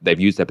they've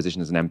used their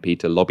position as an MP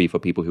to lobby for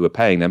people who are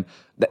paying them,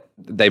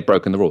 they've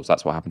broken the rules.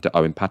 That's what happened to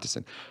Owen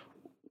Paterson.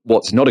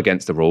 What's not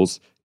against the rules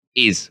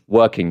is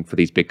working for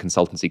these big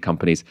consultancy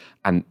companies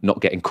and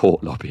not getting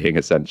caught lobbying,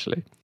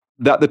 essentially.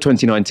 That the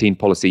 2019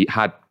 policy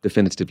had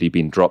definitively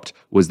been dropped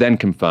was then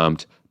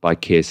confirmed by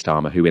Keir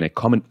Starmer, who in a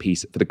comment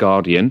piece for The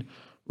Guardian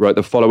wrote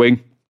the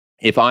following: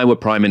 "If I were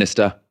Prime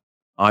Minister,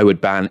 I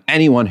would ban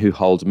anyone who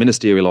holds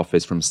ministerial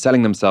office from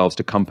selling themselves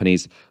to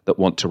companies that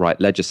want to write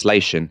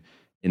legislation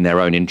in their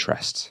own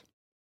interests."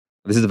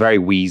 This is a very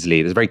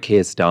Weasley, this is a very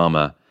Keir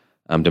Starmer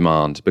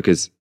demand,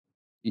 because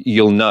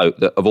you'll note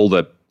that of all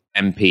the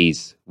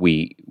MPs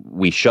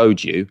we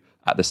showed you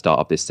at the start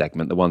of this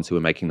segment, the ones who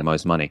are making the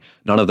most money,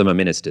 none of them are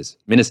ministers.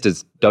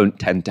 Ministers don't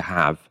tend to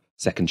have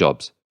second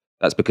jobs.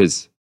 That's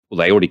because, well,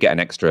 they already get an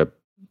extra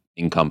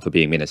income for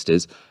being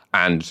ministers,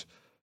 and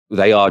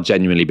they are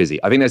genuinely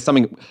busy. I think there's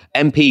something,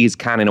 MPs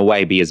can in a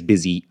way be as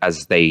busy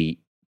as they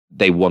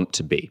want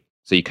to be.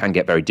 So you can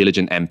get very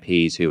diligent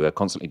MPs who are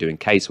constantly doing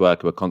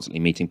casework, who are constantly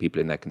meeting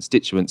people in their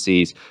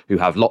constituencies, who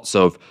have lots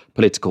of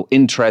political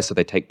interest, so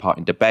they take part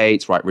in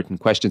debates, write written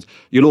questions.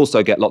 You'll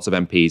also get lots of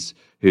MPs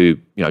who,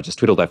 just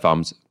twiddle their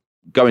thumbs,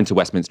 go into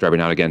Westminster every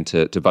now and again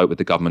to vote with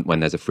the government when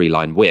there's a free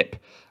line whip,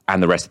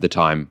 and the rest of the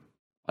time,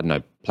 I don't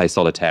know, play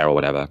solitaire or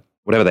whatever.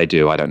 Whatever they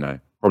do, I don't know.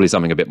 Probably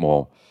something a bit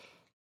more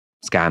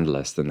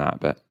scandalous than that,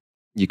 but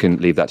you can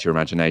leave that to your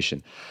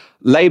imagination.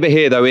 Labour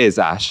here, though, is,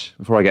 Ash,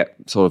 before I get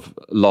sort of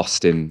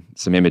lost in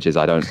some images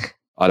I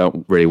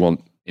don't really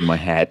want in my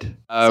head.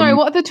 Sorry,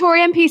 what are the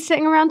Tory MPs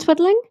sitting around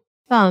twiddling?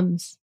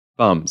 Thumbs.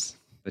 Thumbs.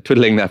 They're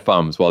twiddling their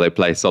thumbs while they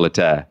play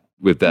solitaire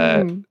with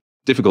their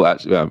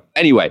difficult...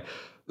 Anyway,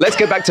 let's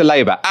get back to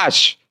Labour.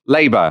 Ash,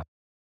 Labour,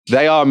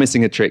 they are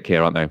missing a trick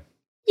here, aren't they?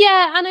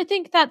 Yeah, and I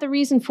think that the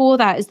reason for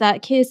that is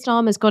that Keir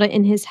Starmer's got it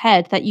in his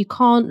head that you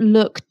can't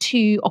look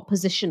too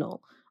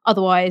oppositional.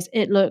 Otherwise,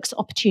 it looks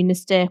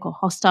opportunistic or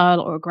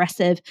hostile or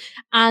aggressive.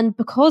 And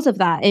because of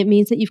that, it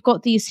means that you've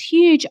got these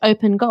huge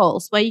open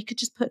goals where you could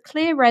just put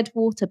clear red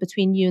water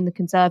between you and the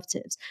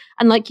Conservatives.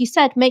 And like you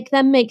said, make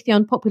them make the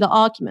unpopular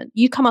argument.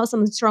 You come out with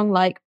something strong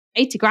like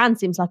 80 grand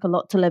seems like a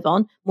lot to live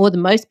on, more than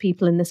most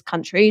people in this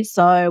country.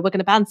 So we're going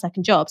to ban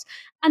second jobs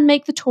and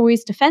make the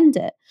Tories defend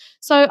it.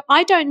 So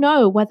I don't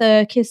know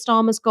whether Keir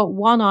Starmer's got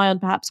one eye on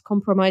perhaps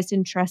compromised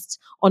interests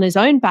on his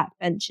own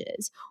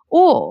backbenches,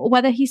 or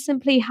whether he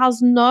simply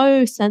has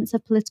no sense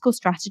of political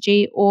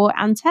strategy or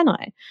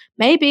antennae.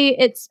 Maybe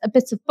it's a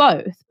bit of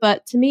both,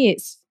 but to me,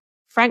 it's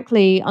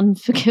frankly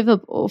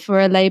unforgivable for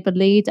a Labour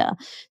leader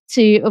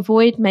to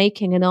avoid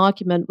making an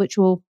argument which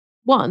will,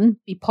 one,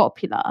 be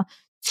popular,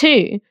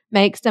 two,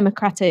 makes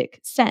democratic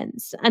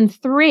sense, and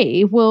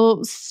three,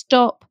 will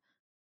stop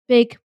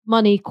big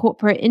money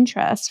corporate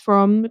interests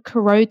from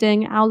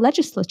corroding our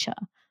legislature.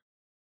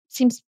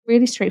 Seems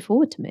really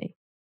straightforward to me.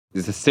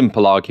 It's a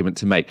simple argument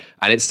to make.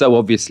 And it's so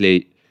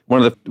obviously,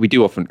 We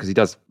do often, because he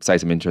does say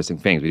some interesting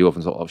things, we do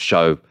often sort of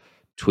show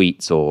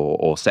tweets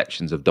or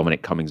sections of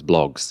Dominic Cummings'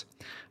 blogs.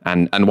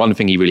 And one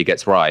thing he really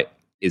gets right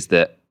is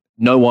that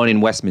no one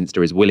in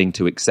Westminster is willing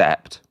to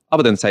accept,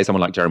 other than say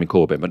someone like Jeremy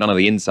Corbyn, but none of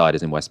the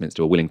insiders in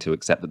Westminster are willing to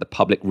accept that the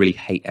public really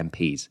hate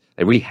MPs.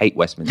 They really hate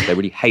Westminster. They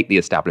really hate the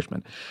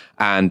establishment.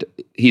 And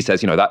he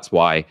says, that's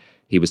why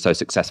he was so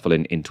successful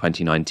in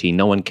 2019.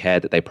 No one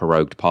cared that they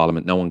prorogued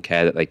Parliament. No one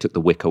cared that they took the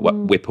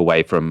whip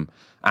away from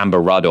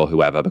Amber Rudd or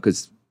whoever,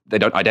 because they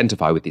don't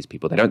identify with these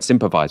people. They don't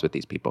sympathize with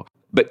these people.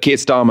 But Keir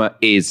Starmer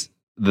is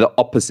the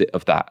opposite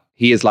of that.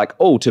 He is like,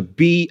 to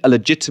be a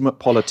legitimate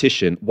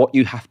politician, what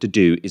you have to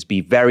do is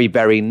be very,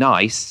 very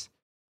nice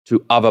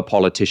to other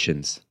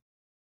politicians.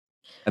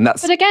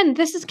 But again,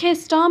 this is Keir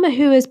Starmer,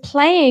 who is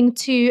playing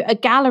to a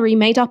gallery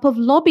made up of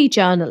lobby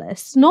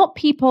journalists, not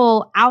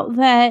people out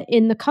there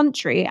in the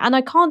country. And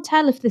I can't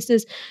tell if this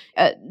is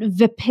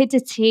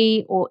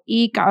vapidity or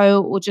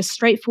ego or just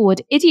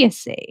straightforward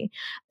idiocy,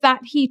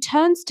 that he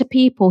turns to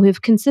people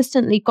who've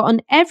consistently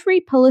gotten every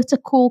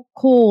political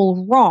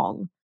call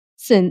wrong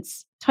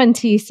since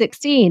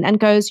 2016 and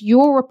goes,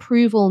 your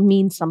approval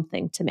means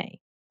something to me,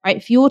 right?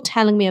 If you're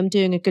telling me I'm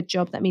doing a good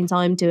job, that means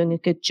I'm doing a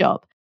good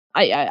job.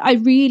 I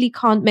really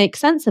can't make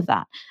sense of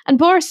that. And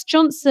Boris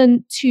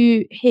Johnson,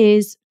 to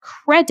his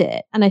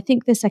credit, and I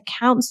think this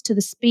accounts to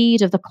the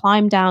speed of the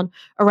climb down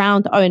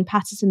around Owen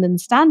Paterson and the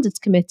Standards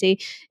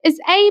Committee, is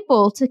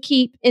able to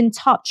keep in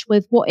touch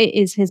with what it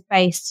is his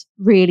base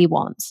really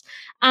wants.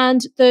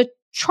 And the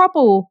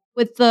trouble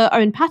with the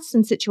Owen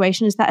Paterson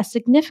situation is that a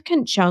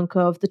significant chunk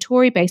of the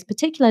Tory base,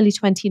 particularly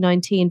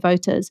 2019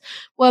 voters,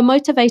 were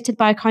motivated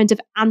by a kind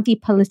of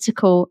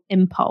anti-political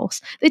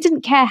impulse. They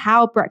didn't care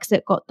how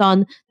Brexit got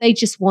done. They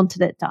just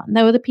wanted it done.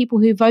 There were the people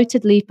who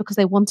voted Leave because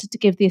they wanted to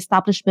give the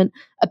establishment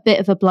a bit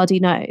of a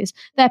bloody nose.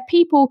 They're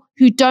people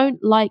who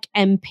don't like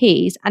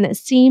MPs, and it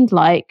seemed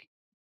like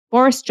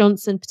Boris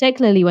Johnson,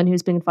 particularly when he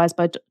was being advised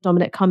by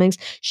Dominic Cummings,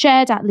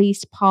 shared at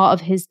least part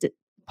of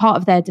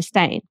their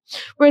disdain.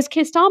 Whereas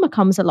Keir Starmer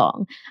comes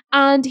along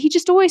and he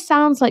just always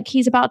sounds like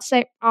he's about to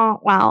say,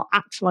 well,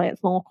 actually,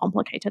 it's more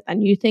complicated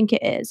than you think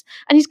it is.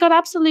 And he's got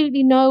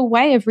absolutely no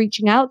way of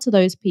reaching out to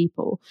those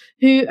people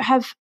who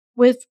have,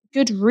 with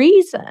good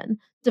reason,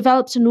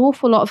 developed an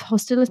awful lot of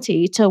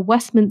hostility to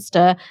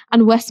Westminster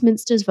and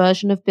Westminster's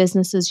version of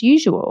business as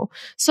usual.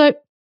 So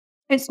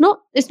it's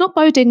not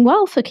boding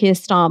well for Keir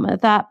Starmer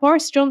that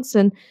Boris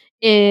Johnson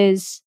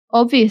is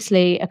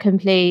obviously a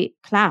complete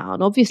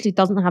clown, obviously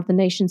doesn't have the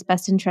nation's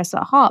best interests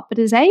at heart, but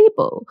is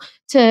able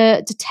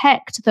to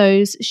detect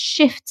those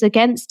shifts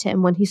against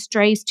him when he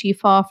strays too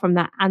far from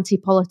that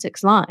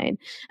anti-politics line.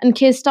 And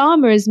Keir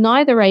Starmer is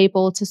neither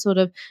able to sort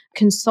of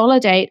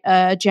consolidate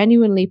a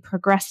genuinely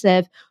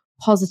progressive,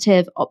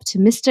 positive,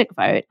 optimistic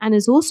vote, and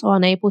is also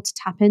unable to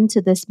tap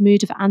into this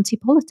mood of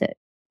anti-politics.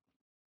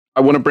 I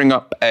want to bring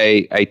up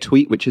a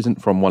tweet which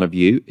isn't from one of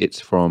you.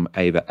 It's from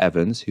Ava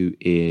Evans, who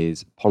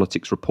is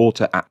politics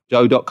reporter at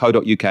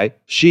joe.co.uk.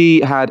 She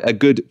had a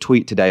good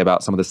tweet today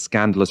about some of the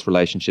scandalous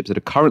relationships that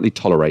are currently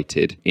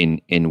tolerated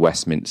in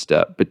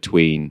Westminster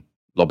between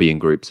lobbying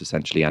groups,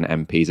 essentially, and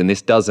MPs. And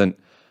this doesn't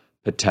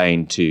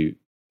pertain to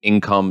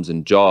incomes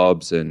and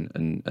jobs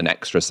and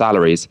extra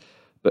salaries,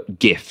 but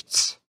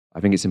gifts. I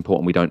think it's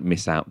important we don't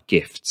miss out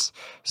gifts.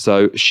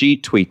 So she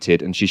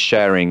tweeted, and she's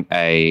sharing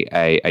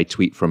a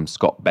tweet from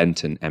Scott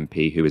Benton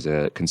MP, who is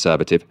a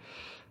Conservative.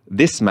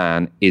 This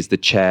man is the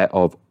chair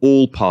of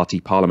all-party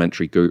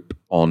parliamentary group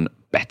on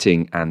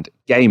betting and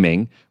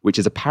gaming, which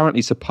is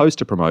apparently supposed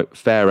to promote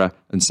fairer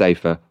and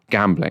safer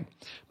gambling.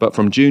 But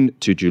from June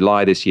to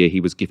July this year,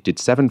 he was gifted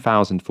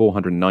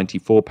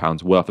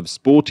 £7,494 worth of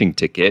sporting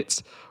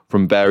tickets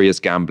from various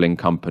gambling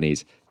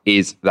companies.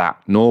 Is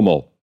that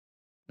normal?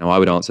 Now, I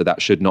would answer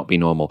that should not be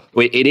normal.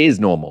 It is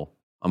normal,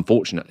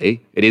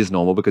 unfortunately. It is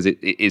normal because it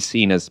is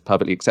seen as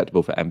perfectly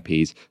acceptable for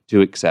MPs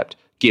to accept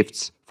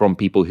gifts from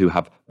people who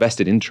have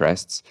vested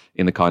interests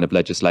in the kind of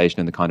legislation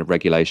and the kind of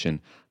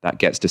regulation that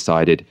gets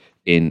decided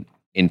in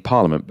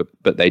Parliament.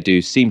 But they do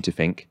seem to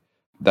think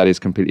that is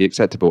completely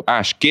acceptable.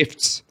 Ash,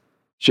 gifts.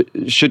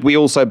 Should we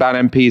also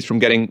ban MPs from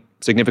getting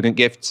significant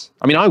gifts?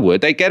 I mean, I would.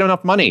 They get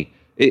enough money.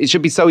 It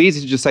should be so easy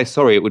to just say,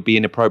 sorry, it would be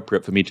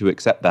inappropriate for me to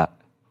accept that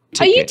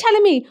ticket. Are you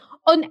telling me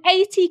on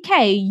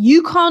 80k,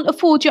 you can't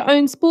afford your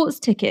own sports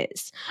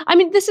tickets? I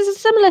mean, this is a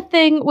similar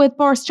thing with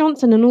Boris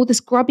Johnson and all this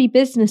grubby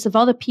business of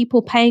other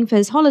people paying for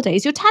his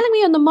holidays. You're telling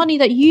me on the money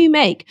that you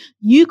make,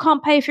 you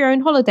can't pay for your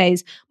own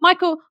holidays.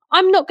 Michael,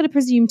 I'm not going to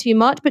presume too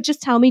much, but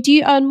just tell me, do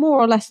you earn more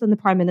or less than the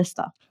Prime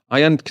Minister?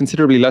 I earn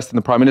considerably less than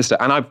the Prime Minister,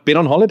 and I've been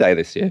on holiday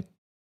this year,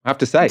 I have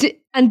to say.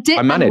 And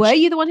were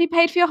you the one who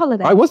paid for your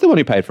holiday? I was the one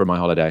who paid for my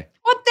holiday.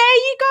 Well, there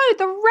you go.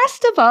 The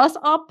rest of us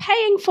are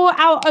paying for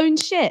our own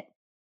shit.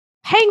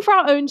 Paying for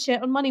our own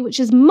shit on money which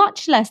is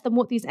much less than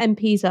what these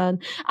MPs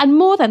earn. And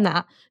more than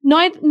that,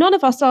 none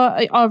of us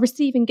are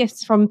receiving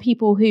gifts from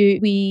people who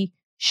we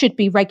should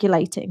be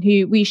regulating,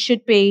 who we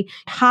should be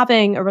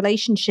having a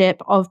relationship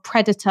of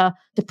predator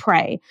to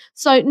prey.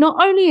 So not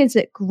only is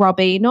it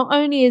grubby, not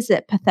only is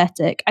it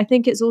pathetic, I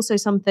think it's also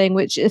something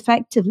which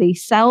effectively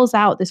sells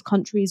out this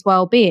country's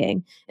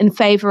well-being in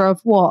favor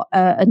of what?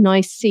 A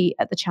nice seat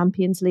at the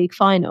Champions League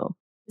final.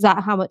 Is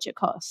that how much it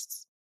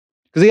costs?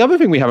 Because the other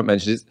thing we haven't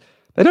mentioned is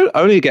they don't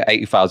only get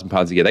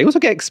 £80,000 a year, they also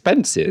get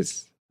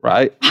expenses.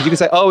 Right? You can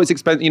say, oh, it's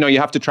expensive. You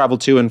have to travel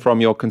to and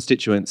from your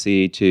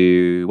constituency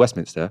to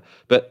Westminster,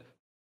 but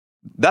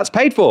that's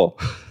paid for.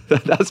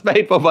 That's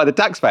paid for by the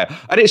taxpayer.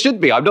 And it should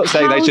be. I'm not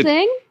saying they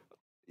should.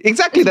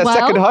 Exactly, their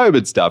second home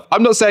and stuff.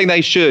 I'm not saying they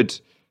should.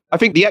 I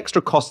think the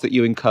extra cost that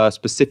you incur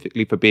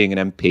specifically for being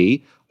an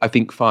MP, I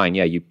think fine.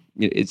 Yeah,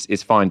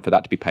 it's fine for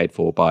that to be paid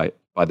for by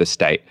the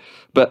state.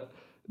 But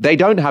they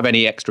don't have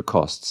any extra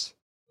costs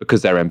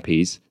because they're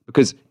MPs.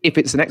 Because if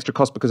it's an extra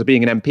cost because of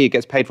being an MP, it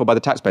gets paid for by the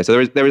taxpayer.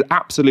 So there is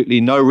absolutely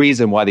no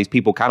reason why these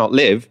people cannot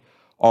live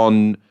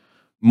on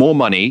more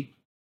money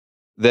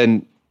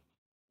than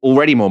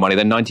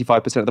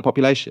 95% of the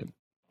population.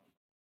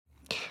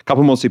 A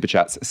couple more super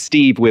chats.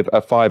 Steve with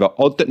a £5.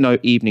 Odd that no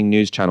evening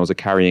news channels are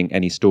carrying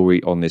any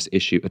story on this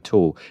issue at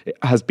all. It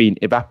has been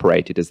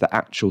evaporated as the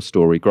actual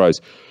story grows.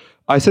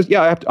 I said,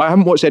 yeah, I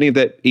haven't watched any of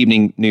the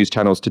evening news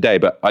channels today,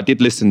 but I did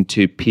listen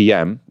to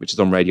PM, which is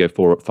on Radio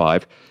 4 at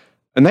 5.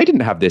 And they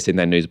didn't have this in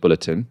their news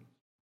bulletin.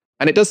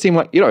 And it does seem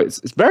like,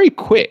 it's very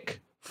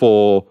quick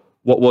for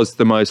what was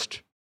the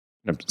most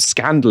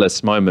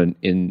scandalous moment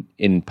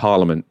in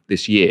Parliament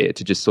this year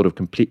to just sort of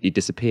completely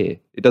disappear.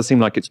 It does seem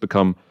like it's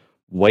become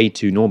way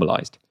too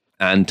normalised.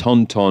 And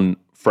Tonton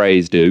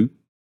Phrase do.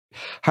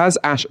 Has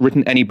Ash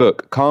written any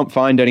book? Can't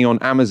find any on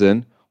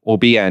Amazon or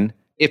BN.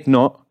 If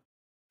not,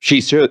 she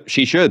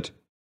should.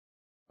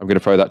 I'm going to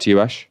throw that to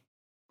you, Ash.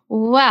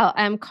 Well,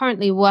 I'm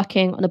currently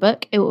working on a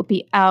book. It will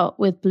be out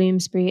with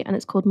Bloomsbury and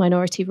it's called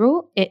Minority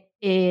Rule. It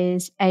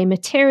is a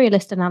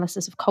materialist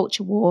analysis of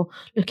culture war,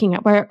 looking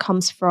at where it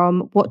comes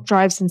from, what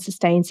drives and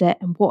sustains it,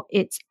 and what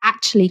it's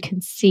actually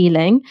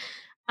concealing.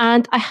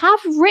 And I have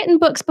written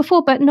books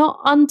before, but not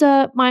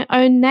under my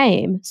own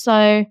name. So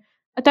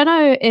I don't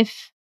know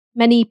if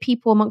many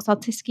people amongst our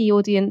Tisky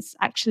audience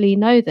actually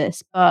know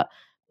this, but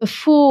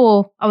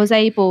before I was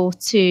able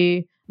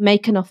to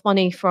make enough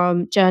money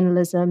from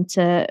journalism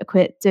to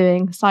quit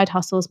doing side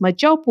hustles, my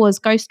job was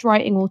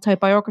ghostwriting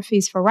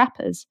autobiographies for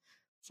rappers.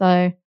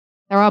 So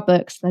there are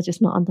books, they're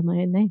just not under my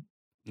own name.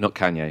 Not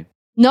Kanye.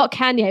 Not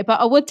Kanye, but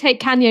I would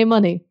take Kanye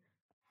money.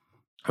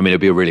 I mean,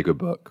 it'd be a really good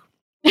book.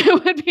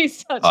 It would be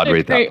such a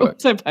great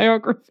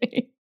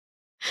autobiography.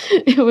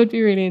 It would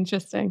be really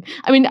interesting.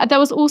 I mean, there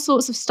was all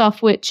sorts of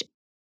stuff which,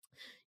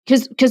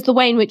 because the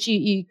way in which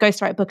you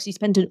ghostwrite books, you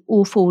spend an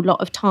awful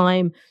lot of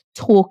time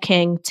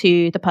talking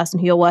to the person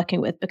who you're working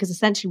with, because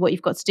essentially what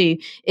you've got to do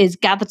is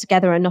gather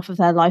together enough of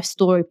their life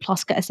story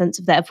plus get a sense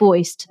of their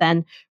voice to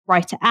then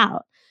write it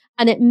out.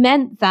 And it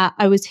meant that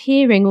I was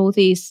hearing all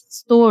these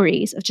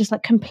stories of just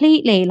like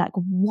completely like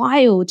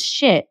wild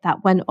shit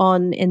that went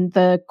on in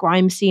the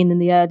grime scene in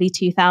the early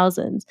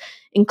 2000s,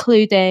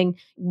 including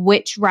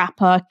which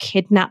rapper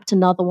kidnapped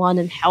another one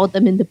and held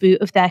them in the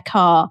boot of their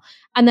car.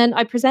 And then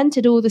I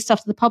presented all this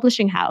stuff to the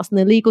publishing house and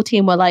the legal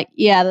team were like,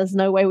 yeah, there's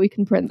no way we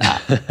can print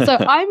that. So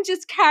I'm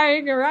just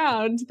carrying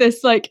around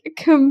this like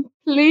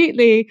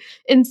completely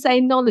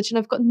insane knowledge and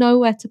I've got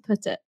nowhere to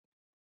put it.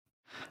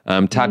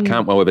 Tad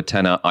Cantwell with a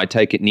tenner. I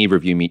take it neither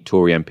of you meet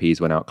Tory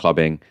MPs when out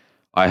clubbing.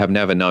 I have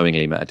never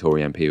knowingly met a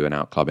Tory MP who went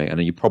out clubbing,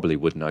 and you probably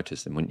would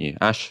notice them, wouldn't you,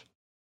 Ash?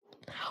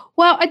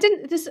 Well, I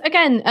didn't. This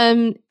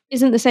again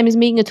isn't the same as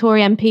meeting a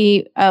Tory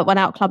MP when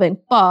out clubbing.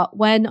 But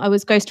when I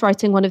was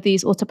ghostwriting one of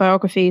these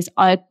autobiographies,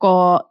 I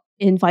got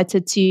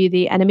invited to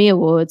the NME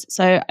Awards.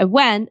 So I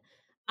went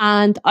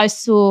and I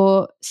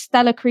saw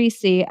Stella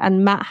Creasy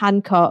and Matt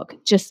Hancock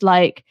just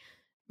like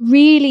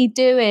really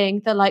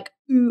doing the like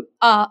ooh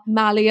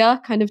Malia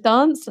kind of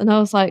dance, and I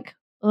was like,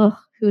 ugh,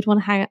 who would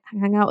want to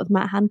hang out with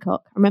Matt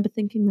Hancock? I remember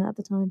thinking that at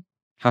the time.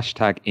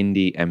 Hashtag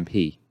Indie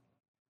MP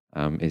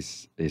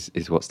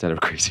is what Stella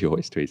Creasy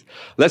always tweets.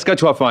 Let's go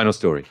to our final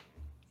story.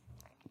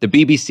 The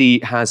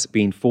BBC has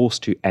been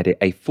forced to edit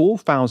a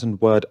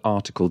 4,000-word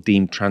article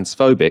deemed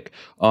transphobic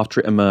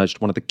after it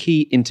emerged one of the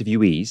key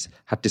interviewees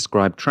had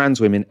described trans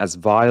women as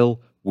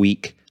vile,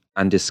 weak,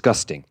 and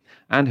disgusting,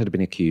 and had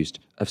been accused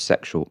of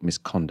sexual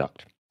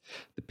misconduct.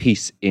 The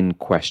piece in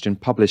question,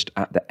 published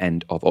at the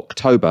end of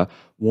October,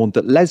 warned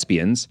that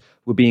lesbians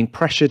were being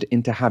pressured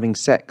into having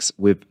sex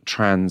with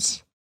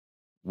trans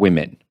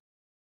women.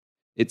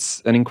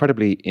 It's an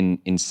incredibly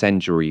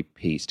incendiary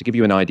piece. To give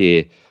you an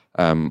idea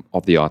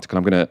of the article,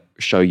 I'm going to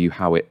show you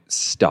how it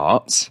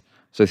starts.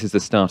 So this is the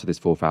start of this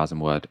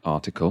 4,000-word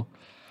article.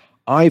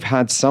 I've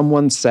had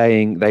someone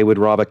saying they would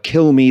rather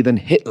kill me than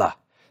Hitler,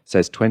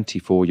 says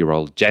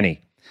 24-year-old Jenny.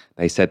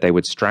 They said they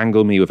would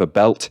strangle me with a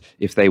belt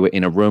if they were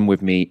in a room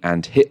with me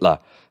and Hitler.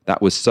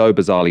 That was so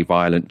bizarrely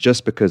violent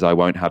just because I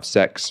won't have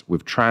sex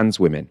with trans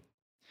women.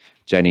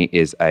 Jenny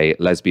is a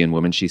lesbian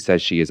woman. She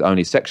says she is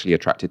only sexually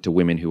attracted to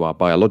women who are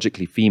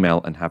biologically female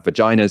and have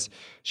vaginas.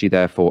 She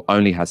therefore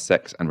only has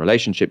sex and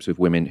relationships with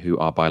women who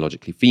are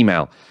biologically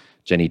female.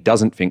 Jenny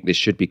doesn't think this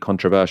should be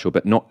controversial,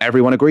 but not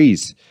everyone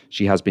agrees.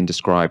 She has been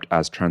described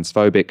as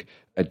transphobic,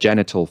 a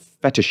genital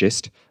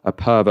fetishist, a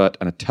pervert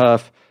and a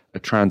TERF, a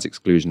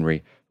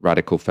trans-exclusionary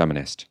radical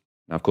feminist.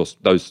 Now, of course,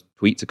 those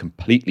tweets are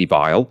completely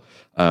vile,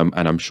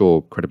 and I'm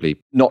sure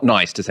incredibly not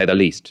nice, to say the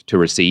least, to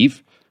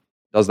receive.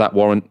 Does that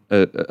warrant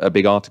a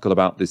big article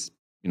about this,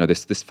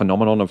 this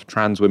phenomenon of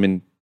trans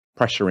women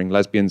pressuring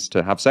lesbians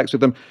to have sex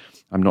with them?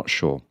 I'm not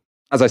sure.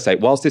 As I say,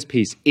 whilst this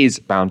piece is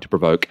bound to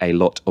provoke a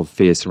lot of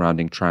fear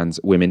surrounding trans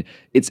women,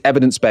 its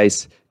evidence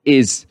base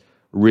is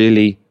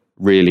really,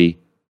 really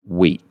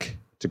weak.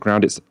 To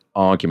ground its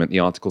argument, the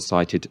article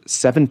cited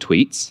 7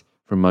 tweets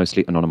from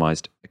mostly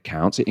anonymized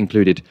accounts. It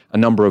included a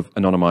number of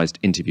anonymized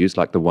interviews,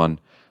 like the one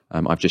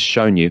I've just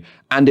shown you,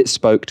 and it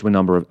spoke to a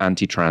number of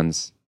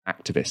anti-trans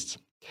activists.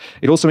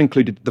 It also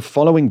included the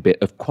following bit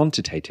of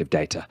quantitative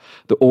data.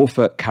 The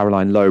author,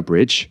 Caroline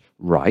Lowbridge,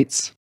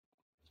 writes,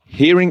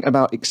 "Hearing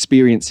about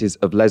experiences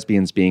of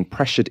lesbians being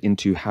pressured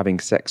into having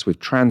sex with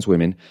trans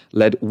women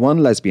led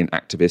one lesbian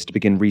activist to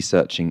begin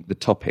researching the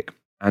topic.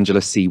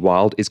 Angela C.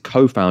 Wild is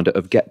co-founder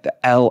of Get the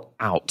L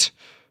Out,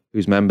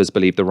 whose members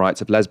believe the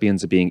rights of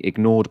lesbians are being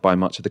ignored by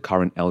much of the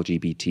current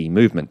LGBT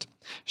movement.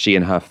 She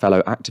and her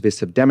fellow activists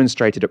have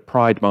demonstrated at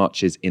Pride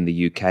marches in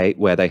the UK,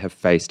 where they have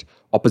faced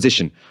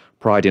opposition.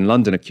 Pride in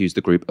London accused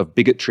the group of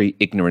bigotry,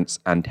 ignorance,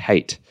 and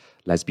hate.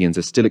 Lesbians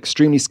are still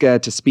extremely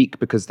scared to speak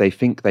because they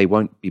think they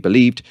won't be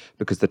believed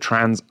because the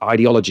trans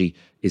ideology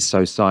is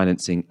so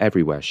silencing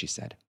everywhere," she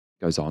said.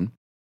 Goes on.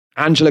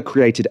 "Angela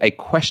created a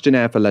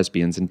questionnaire for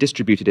lesbians and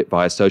distributed it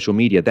via social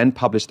media, then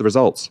published the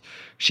results.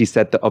 She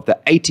said that of the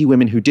 80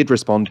 women who did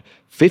respond,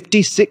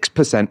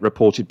 56%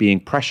 reported being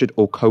pressured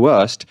or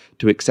coerced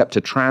to accept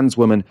a trans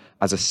woman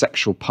as a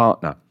sexual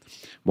partner.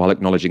 While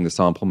acknowledging the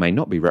sample may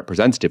not be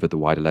representative of the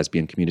wider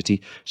lesbian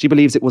community, she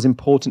believes it was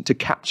important to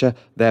capture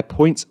their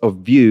points of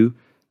view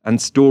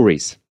and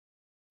stories."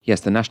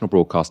 Yes, the national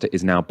broadcaster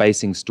is now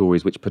basing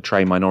stories which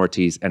portray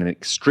minorities in an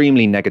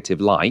extremely negative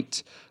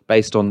light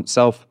based on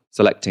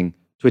self-selecting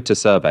Twitter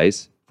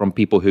surveys from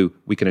people who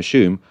we can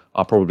assume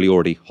are probably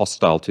already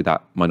hostile to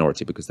that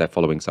minority because they're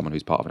following someone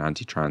who's part of an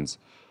anti-trans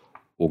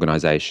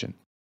organisation.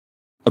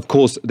 Of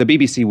course, the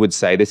BBC would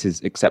say this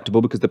is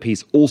acceptable because the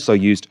piece also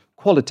used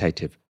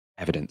qualitative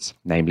evidence,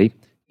 namely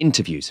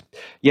interviews.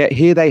 Yet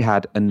here they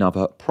had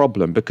another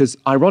problem because,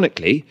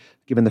 ironically,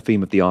 given the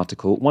theme of the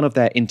article, one of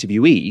their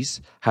interviewees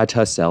had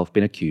herself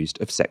been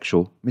accused of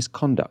sexual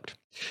misconduct.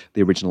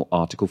 The original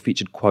article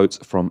featured quotes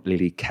from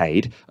Lily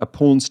Cade, a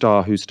porn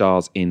star who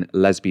stars in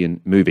lesbian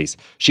movies.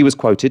 She was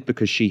quoted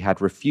because she had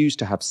refused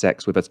to have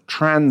sex with a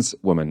trans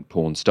woman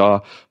porn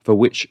star, for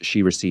which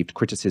she received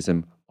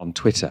criticism on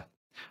Twitter.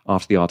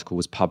 After the article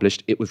was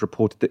published, it was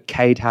reported that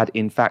Cade had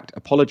in fact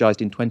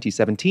apologised in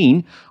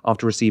 2017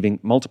 after receiving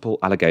multiple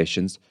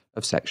allegations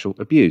of sexual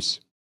abuse.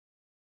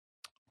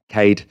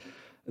 Cade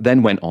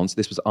then went on, so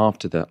this was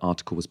after the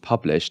article was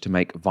published, to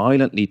make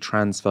violently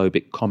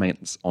transphobic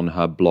comments on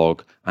her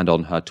blog and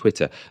on her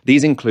Twitter.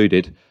 These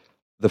included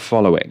the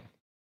following.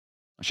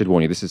 I should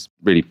warn you, this is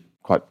really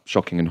quite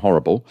shocking and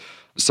horrible.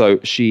 So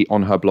she,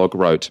 on her blog,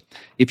 wrote,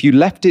 "If you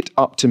left it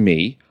up to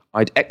me,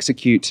 I'd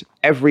execute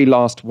every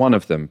last one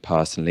of them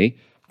personally.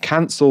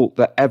 Cancel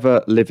the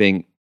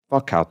ever-living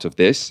fuck out of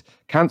this.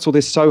 Cancel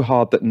this so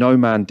hard that no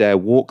man dare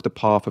walk the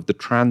path of the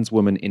trans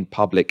woman in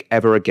public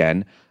ever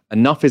again.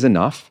 Enough is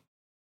enough.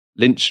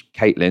 Lynch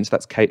Caitlyn," so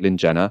that's Caitlyn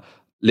Jenner.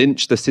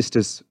 Lynch the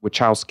sisters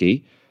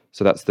Wachowski,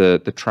 so that's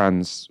the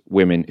trans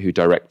women who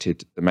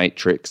directed The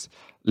Matrix.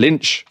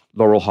 Lynch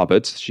Laurel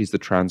Hubbard, she's the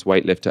trans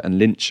weightlifter. And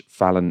Lynch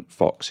Fallon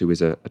Fox, who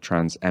is a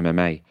trans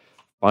MMA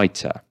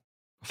fighter.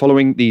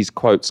 Following these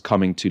quotes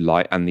coming to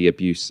light and the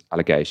abuse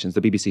allegations, the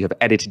BBC have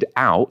edited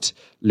out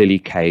Lily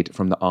Cade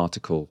from the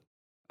article,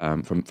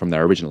 from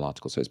their original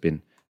article, so it's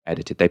been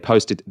edited. They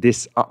posted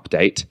this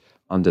update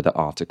under the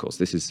articles.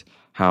 This is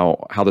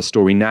how the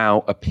story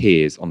now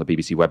appears on the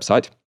BBC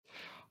website.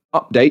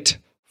 Update,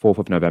 4th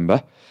of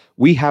November.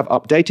 "We have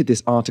updated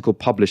this article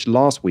published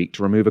last week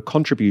to remove a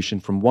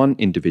contribution from one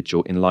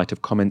individual in light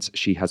of comments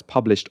she has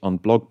published on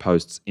blog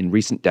posts in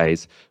recent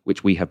days,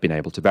 which we have been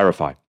able to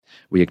verify.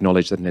 We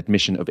acknowledge that an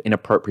admission of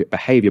inappropriate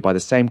behaviour by the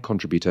same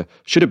contributor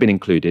should have been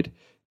included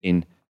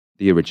in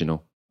the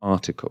original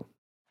article."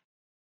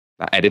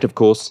 That edit, of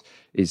course,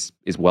 is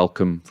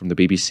welcome from the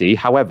BBC.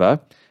 However,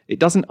 it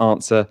doesn't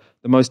answer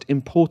the most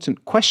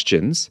important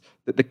questions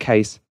that the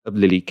case of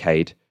Lily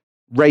Cade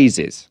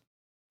raises.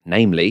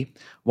 Namely,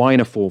 why in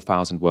a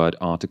 4,000-word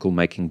article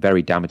making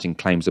very damaging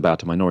claims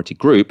about a minority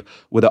group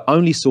were the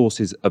only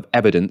sources of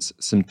evidence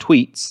some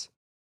tweets,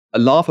 a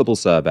laughable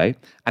survey,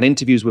 and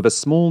interviews with a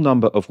small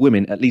number of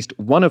women, at least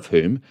one of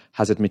whom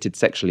has admitted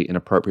sexually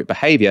inappropriate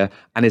behaviour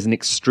and is an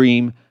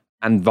extreme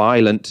and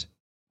violent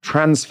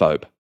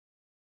transphobe.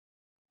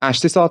 Ash,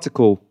 this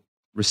article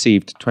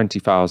received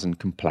 20,000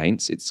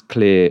 complaints. It's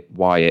clear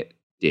why it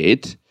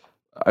did.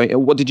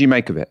 What did you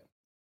make of it?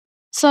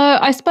 So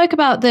I spoke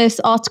about this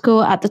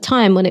article at the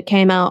time when it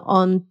came out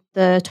on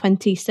the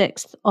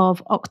 26th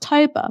of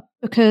October,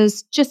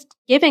 because just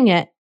giving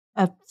it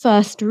a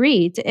first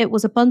read, it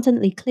was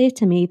abundantly clear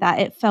to me that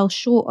it fell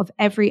short of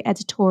every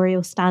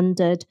editorial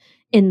standard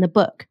in the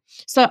book.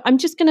 So I'm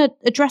just going to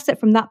address it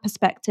from that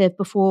perspective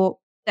before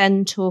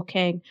then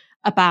talking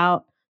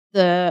about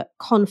the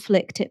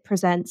conflict it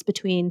presents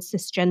between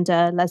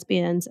cisgender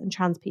lesbians and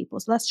trans people.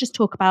 So let's just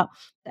talk about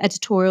the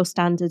editorial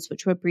standards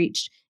which were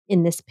breached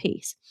in this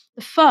piece.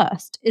 The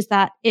first is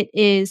that it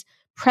is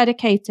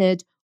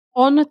predicated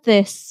on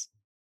this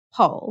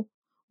poll,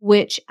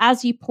 which,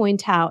 as you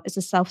point out, is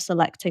a self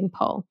selecting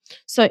poll.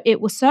 So it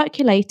was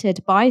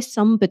circulated by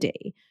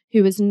somebody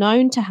who is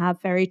known to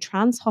have very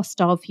trans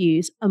hostile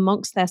views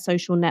amongst their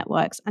social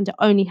networks, and it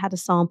only had a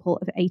sample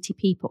of 80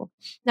 people.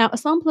 Now, a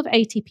sample of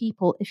 80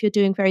 people, if you're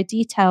doing very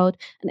detailed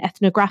and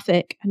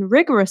ethnographic and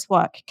rigorous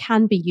work,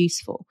 can be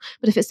useful.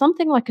 But if it's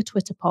something like a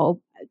Twitter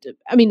poll,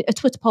 I mean, a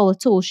Twitter poll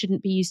at all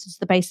shouldn't be used as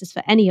the basis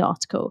for any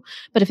article.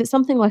 But if it's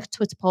something like a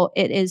Twitter poll,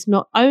 it is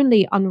not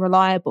only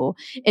unreliable,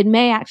 it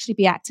may actually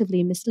be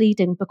actively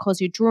misleading because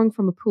you're drawing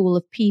from a pool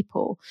of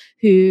people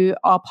who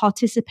are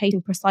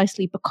participating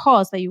precisely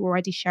because they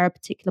already share a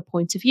particular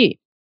point of view.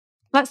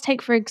 Let's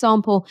take, for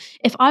example,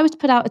 if I was to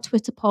put out a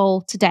Twitter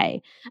poll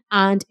today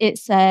and it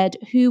said,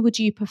 who would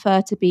you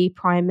prefer to be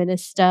Prime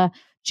Minister,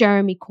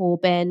 Jeremy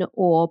Corbyn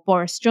or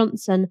Boris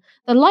Johnson?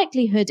 The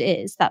likelihood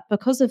is that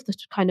because of the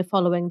kind of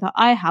following that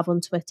I have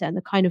on Twitter and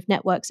the kind of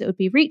networks it would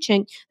be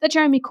reaching, that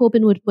Jeremy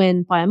Corbyn would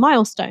win by a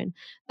milestone.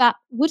 That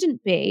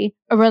wouldn't be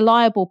a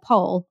reliable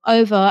poll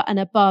over and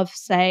above,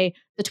 say,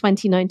 the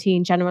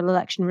 2019 general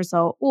election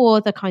result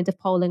or the kind of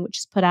polling which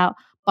is put out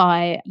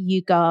by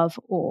YouGov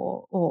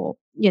or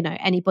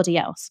anybody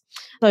else.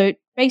 So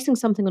basing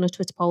something on a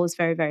Twitter poll is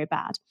very, very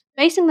bad.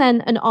 Basing then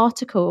an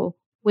article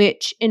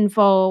which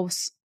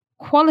involves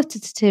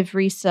qualitative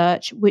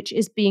research, which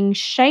is being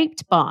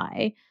shaped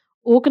by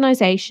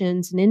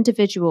organizations and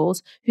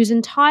individuals whose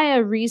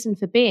entire reason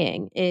for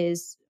being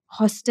is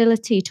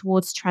hostility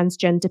towards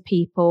transgender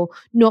people,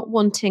 not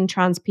wanting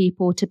trans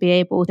people to be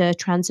able to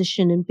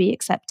transition and be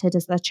accepted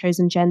as their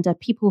chosen gender,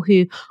 people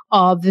who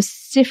are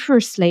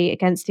vociferously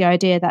against the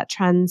idea that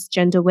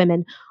transgender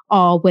women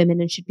are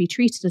women and should be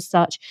treated as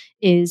such,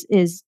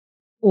 is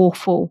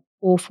awful,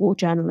 awful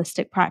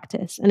journalistic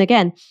practice. And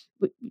again,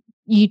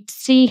 you'd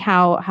see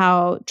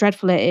how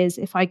dreadful it is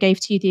if I gave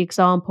to you the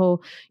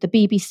example, the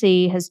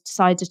BBC has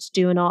decided to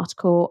do an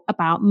article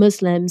about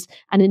Muslims,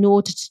 and in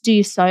order to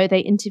do so,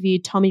 they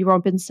interviewed Tommy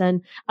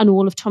Robinson and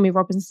all of Tommy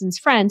Robinson's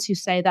friends who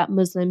say that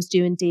Muslims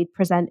do indeed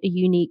present a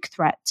unique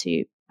threat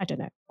to, I don't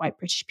know, white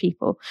British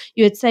people.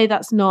 You would say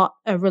that's not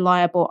a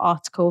reliable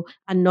article.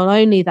 And not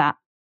only that,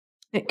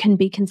 it can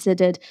be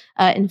considered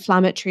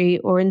inflammatory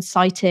or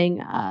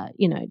inciting,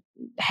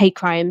 hate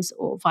crimes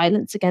or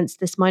violence against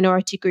this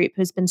minority group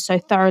has been so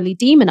thoroughly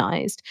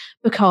demonized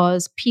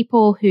because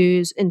people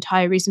whose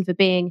entire reason for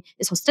being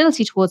is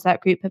hostility towards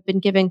that group have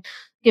been given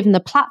the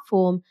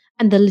platform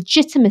and the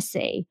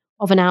legitimacy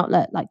of an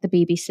outlet like the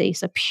BBC.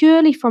 So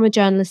purely from a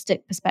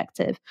journalistic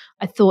perspective,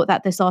 I thought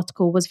that this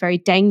article was very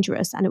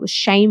dangerous and it was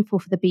shameful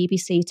for the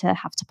BBC to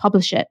have to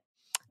publish it.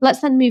 Let's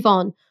then move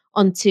on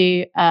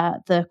onto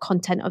the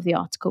content of the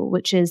article,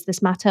 which is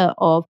this matter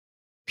of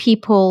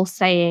people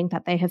saying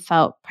that they have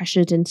felt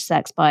pressured into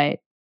sex by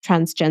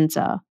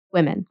transgender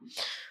women.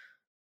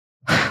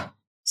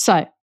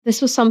 So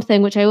this was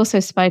something which I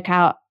also spoke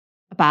out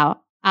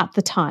about at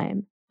the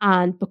time.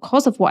 And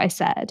because of what I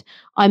said,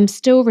 I'm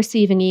still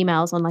receiving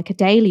emails on like a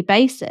daily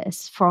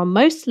basis from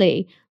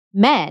mostly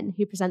men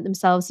who present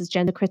themselves as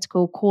gender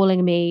critical,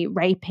 calling me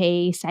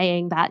rapey,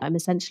 saying that I'm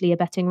essentially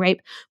abetting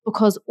rape,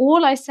 because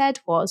all I said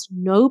was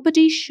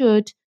nobody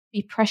should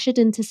be pressured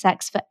into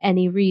sex for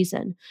any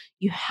reason.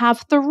 You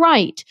have the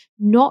right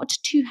not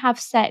to have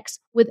sex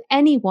with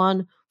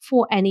anyone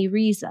for any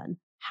reason.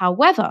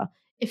 However,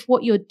 if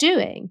what you're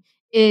doing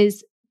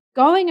is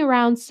going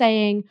around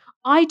saying,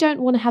 I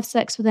don't want to have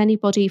sex with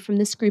anybody from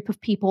this group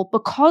of people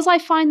because I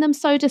find them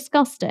so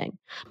disgusting,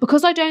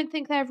 because I don't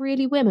think they're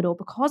really women, or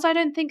because I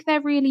don't think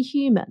they're really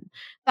human,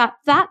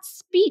 that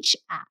speech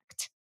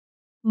act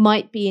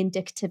might be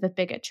indicative of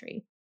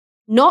bigotry.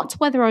 Not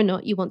whether or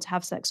not you want to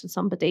have sex with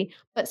somebody,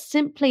 but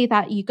simply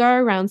that you go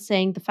around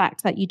saying the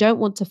fact that you don't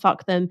want to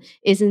fuck them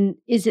is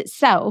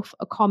itself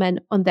a comment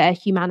on their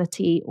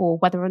humanity or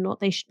whether or not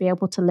they should be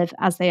able to live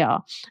as they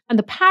are. And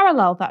the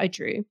parallel that I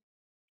drew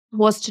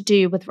was to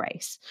do with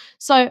race.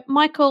 So,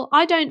 Michael,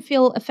 I don't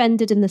feel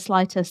offended in the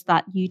slightest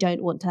that you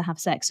don't want to have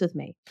sex with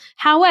me.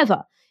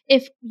 However,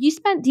 if you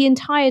spent the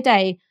entire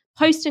day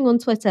posting on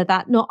Twitter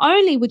that not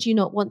only would you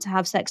not want to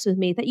have sex with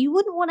me, that you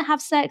wouldn't want to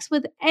have sex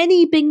with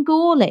any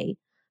Bengali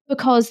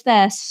because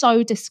they're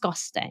so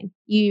disgusting.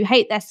 You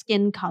hate their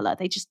skin color.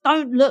 They just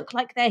don't look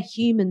like they're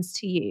humans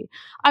to you.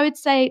 I would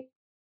say,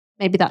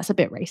 maybe that's a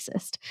bit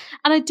racist.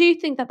 And I do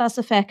think that that's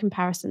a fair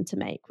comparison to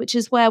make, which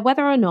is where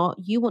whether or not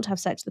you want to have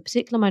sex with a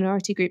particular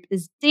minority group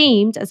is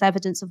deemed as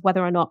evidence of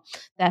whether or not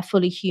they're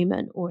fully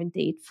human or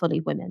indeed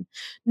fully women.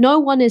 No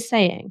one is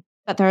saying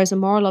that there is a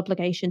moral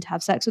obligation to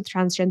have sex with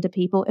transgender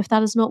people if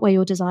that is not where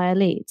your desire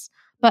leads.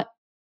 But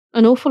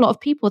an awful lot of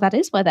people, that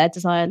is where their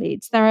desire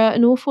leads. There are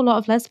an awful lot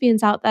of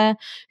lesbians out there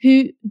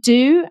who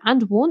do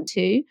and want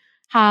to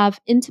have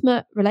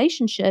intimate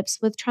relationships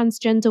with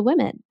transgender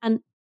women. And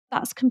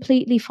that's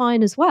completely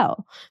fine as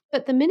well.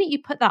 But the minute you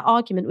put that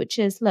argument, which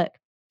is, look,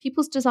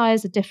 people's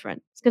desires are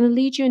different, it's going to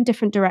lead you in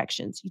different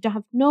directions. You don't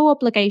have no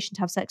obligation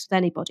to have sex with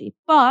anybody.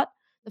 But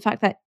the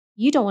fact that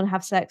you don't want to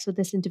have sex with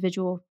this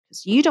individual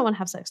because you don't want to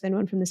have sex with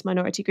anyone from this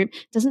minority group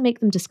doesn't make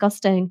them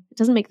disgusting. It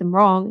doesn't make them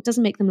wrong. It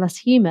doesn't make them less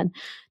human.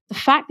 The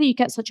fact that you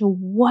get such a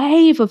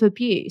wave of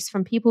abuse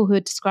from people who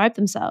describe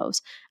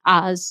themselves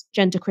as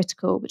gender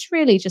critical, which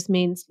really just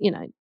means,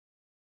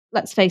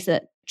 let's face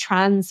it,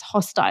 trans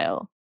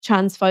hostile,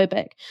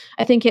 transphobic,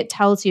 I think it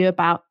tells you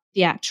about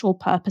the actual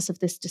purpose of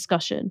this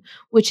discussion,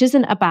 which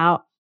isn't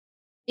about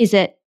is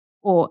it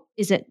or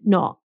is it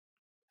not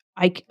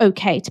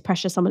okay to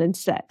pressure someone into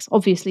sex.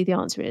 Obviously, the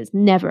answer is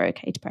never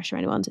okay to pressure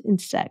anyone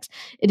into sex.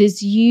 It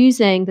is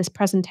using this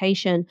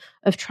presentation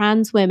of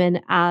trans women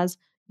as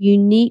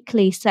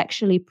uniquely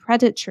sexually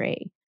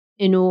predatory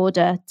in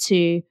order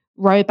to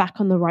row back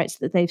on the rights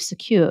that they've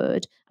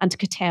secured and to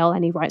curtail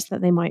any rights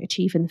that they might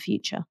achieve in the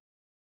future.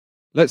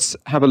 Let's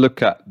have a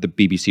look at the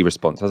BBC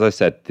response. As I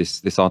said,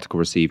 this article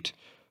received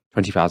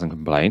 20,000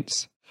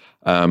 complaints,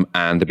 and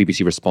the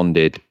BBC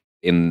responded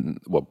in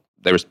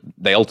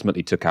they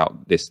ultimately took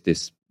out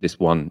this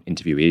one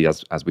interviewee,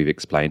 as we've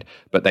explained,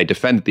 but they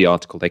defended the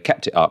article, they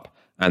kept it up,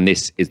 and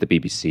this is the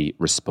BBC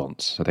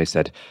response. So they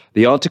said,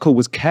 the article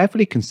was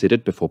carefully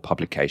considered before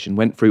publication,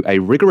 went through a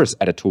rigorous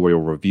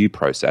editorial review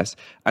process,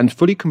 and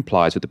fully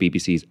complies with the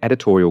BBC's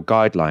editorial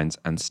guidelines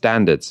and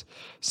standards.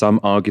 Some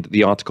argue that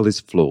the article is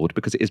flawed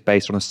because it is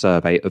based on a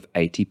survey of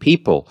 80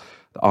 people.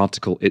 The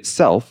article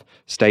itself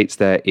states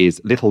there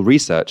is little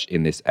research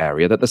in this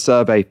area, that the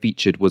survey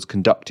featured was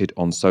conducted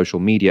on social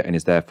media and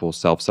is therefore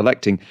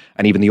self-selecting,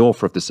 and even the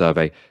author of the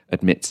survey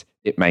admits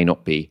it may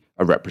not be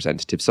a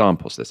representative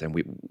sample. So they're saying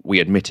we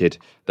admitted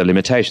the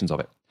limitations of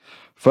it.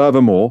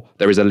 Furthermore,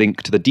 there is a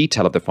link to the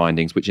detail of the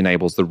findings, which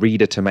enables the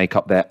reader to make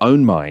up their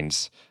own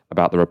minds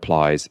about the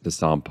replies the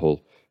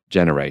sample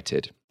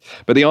generated.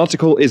 But the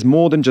article is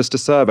more than just a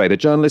survey. The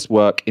journalist's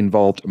work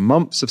involved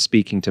months of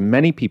speaking to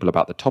many people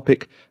about the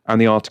topic, and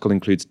the article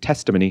includes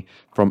testimony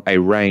from a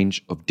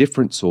range of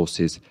different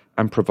sources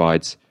and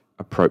provides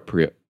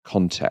appropriate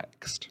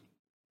context.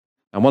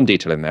 And one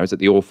detail in there is that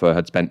the author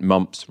had spent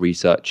months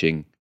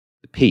researching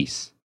the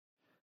piece.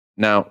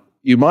 Now,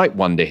 you might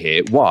wonder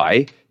here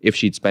why, if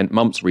she'd spent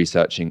months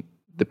researching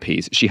the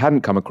piece, she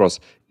hadn't come across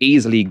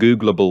easily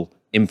Googleable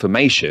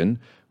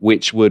information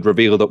which would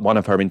reveal that one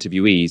of her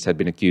interviewees had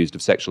been accused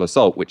of sexual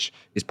assault, which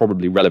is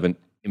probably relevant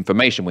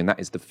information when that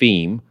is the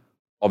theme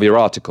of your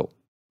article.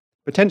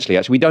 Potentially,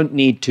 actually, we don't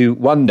need to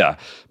wonder,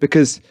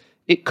 because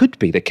it could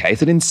be the case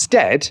that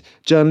instead,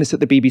 journalists at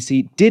the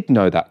BBC did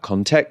know that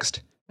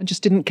context and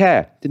just didn't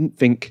care, didn't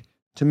think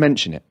to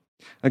mention it.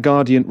 A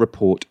Guardian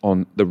report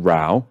on the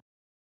row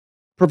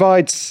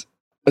provides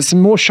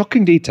some more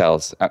shocking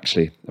details,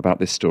 actually, about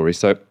this story.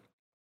 So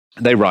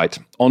they write,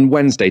 on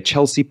Wednesday,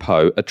 Chelsea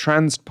Poe, a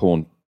trans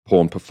porn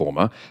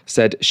performer,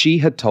 said she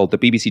had told the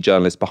BBC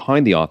journalist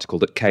behind the article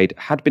that Cade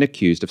had been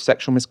accused of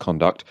sexual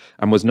misconduct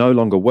and was no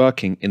longer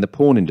working in the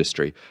porn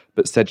industry,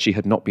 but said she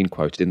had not been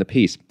quoted in the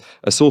piece.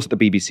 A source at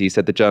the BBC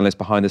said the journalist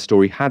behind the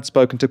story had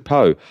spoken to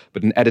Poe,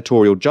 but an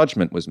editorial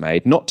judgment was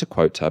made not to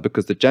quote her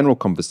because the general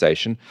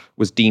conversation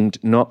was deemed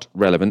not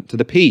relevant to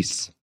the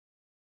piece.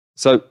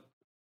 So,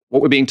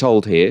 what we're being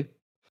told here,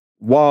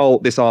 while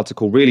this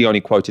article really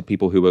only quoted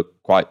people who were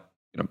quite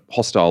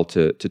hostile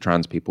to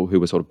trans people, who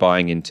were sort of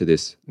buying into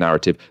this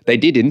narrative, they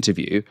did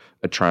interview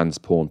a trans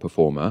porn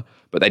performer,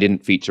 but they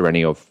didn't feature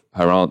any of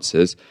her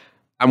answers.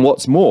 And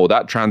what's more,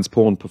 that trans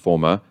porn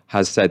performer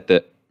has said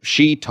that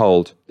she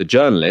told the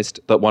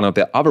journalist that one of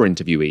the other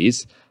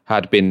interviewees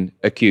had been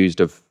accused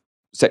of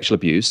sexual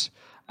abuse,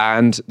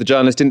 and the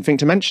journalist didn't think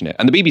to mention it.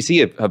 And the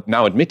BBC have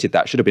now admitted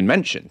that should have been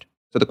mentioned.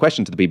 So the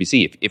question to the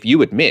BBC, if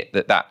you admit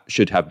that that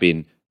should have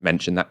been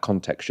mentioned, that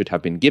context should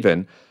have been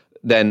given,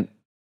 then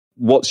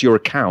what's your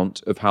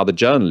account of how the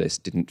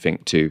journalist didn't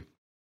think to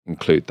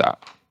include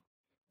that?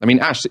 I mean,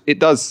 Ash, it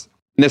does.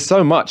 There's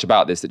so much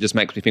about this that just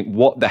makes me think,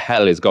 what the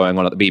hell is going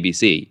on at the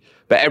BBC?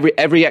 But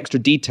every extra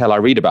detail I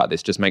read about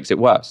this just makes it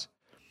worse.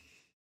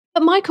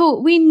 But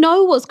Michael, we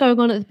know what's going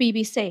on at the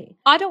BBC.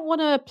 I don't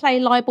want to play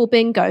libel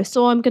bingo,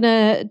 so I'm going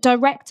to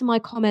direct my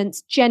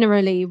comments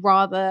generally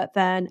rather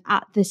than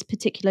at this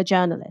particular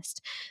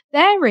journalist.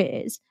 There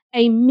is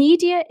a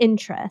media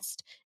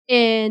interest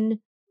in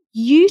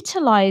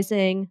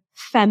utilizing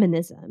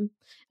feminism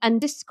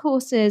and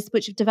discourses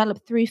which have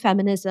developed through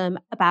feminism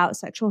about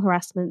sexual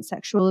harassment,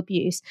 sexual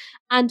abuse,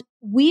 and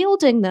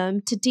wielding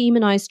them to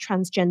demonize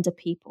transgender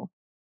people.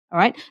 All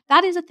right.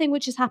 That is a thing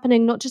which is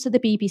happening not just at the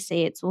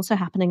BBC, it's also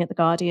happening at The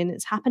Guardian.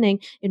 It's happening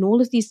in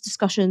all of these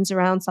discussions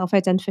around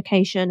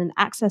self-identification and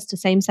access to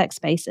same-sex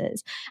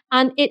spaces.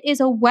 And it is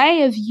a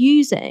way of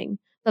using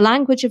the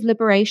language of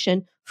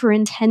liberation for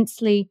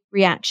intensely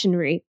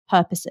reactionary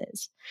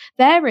purposes.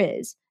 There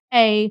is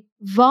a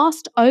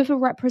vast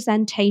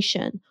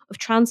overrepresentation of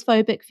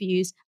transphobic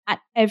views at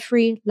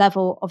every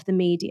level of the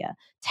media.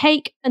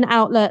 Take an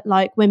outlet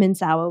like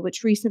Women's Hour,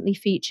 which recently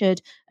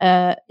featured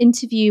an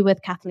interview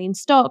with Kathleen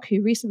Stock,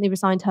 who recently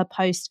resigned her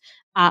post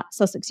at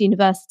Sussex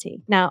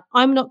University. Now,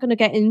 I'm not going to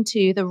get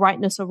into the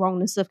rightness or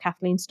wrongness of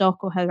Kathleen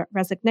Stock or her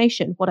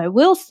resignation. What I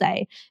will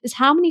say is,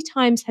 how many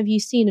times have you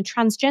seen a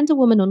transgender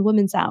woman on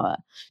Women's Hour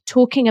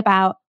talking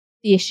about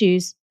the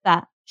issues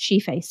that she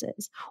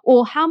faces?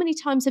 Or how many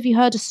times have you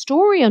heard a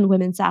story on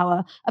Women's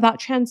Hour about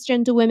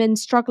transgender women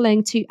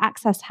struggling to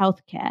access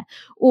healthcare,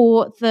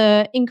 or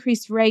the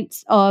increased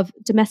rates of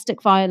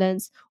domestic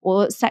violence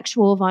or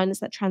sexual violence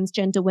that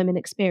transgender women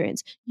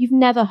experience? You've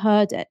never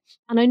heard it.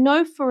 And I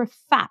know for a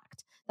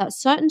fact that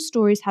certain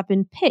stories have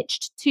been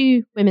pitched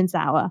to Women's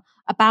Hour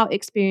about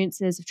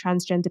experiences of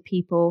transgender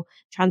people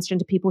trying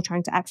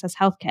to access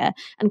healthcare.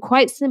 And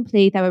quite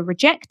simply, they were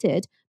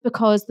rejected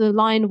because the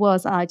line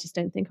was, I just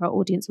don't think our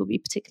audience will be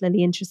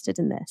particularly interested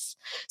in this.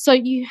 So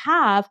you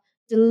have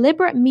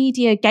deliberate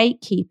media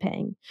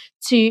gatekeeping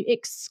to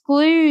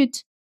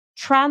exclude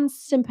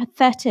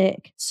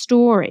trans-sympathetic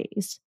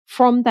stories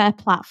from their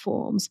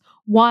platforms,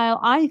 while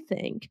I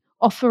think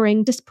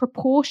offering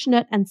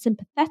disproportionate and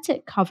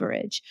sympathetic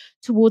coverage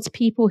towards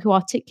people who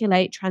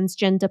articulate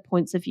transgender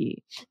points of view.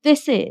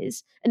 This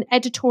is an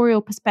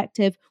editorial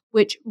perspective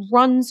which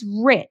runs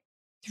rip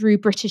through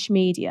British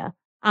media.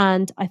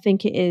 And I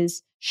think it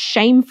is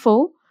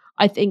shameful.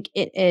 I think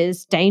it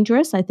is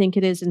dangerous. I think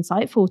it is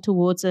insightful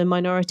towards a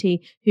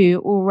minority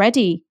who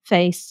already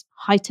face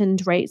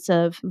heightened rates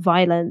of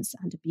violence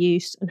and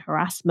abuse and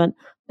harassment.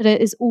 But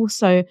it is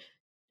also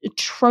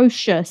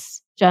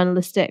atrocious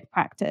journalistic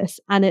practice,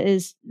 and it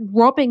is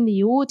robbing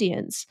the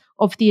audience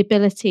of the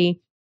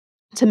ability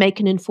to make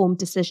an informed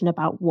decision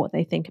about what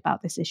they think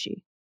about this issue.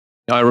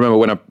 I remember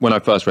when I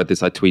first read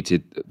this, I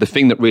tweeted, the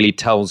thing that really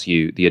tells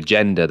you the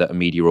agenda that a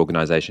media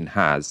organization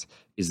has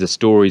is the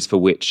stories for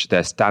which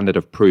their standard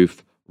of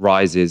proof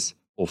rises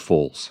or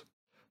falls.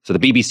 So the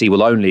BBC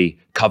will only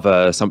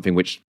cover something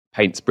which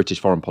paints British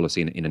foreign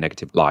policy in a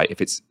negative light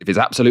if it's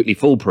absolutely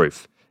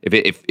foolproof.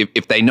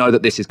 If they know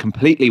that this is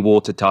completely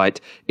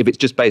watertight, if it's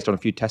just based on a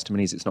few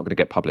testimonies, it's not going to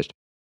get published.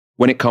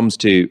 When it comes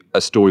to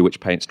a story which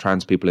paints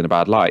trans people in a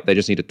bad light, they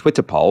just need a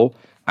Twitter poll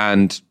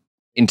and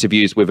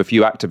interviews with a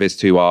few activists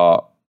who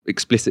are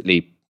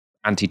explicitly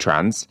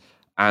anti-trans,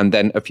 and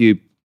then a few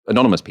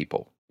anonymous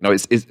people. You know,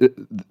 it's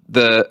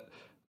the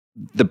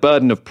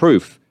burden of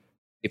proof,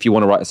 if you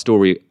want to write a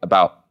story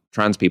about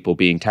trans people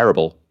being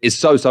terrible, is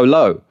so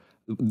low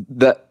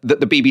that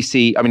the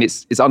BBC, I mean,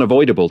 it's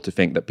unavoidable to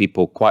think that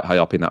people quite high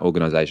up in that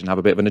organisation have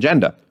a bit of an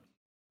agenda.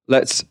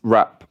 Let's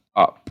wrap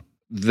up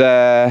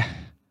there.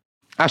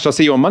 Ash, I'll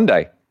see you on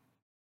Monday.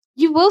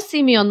 You will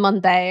see me on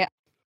Monday.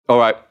 All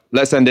right,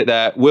 let's end it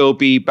there. We'll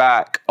be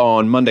back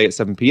on Monday at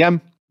 7 p.m.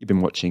 You've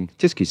been watching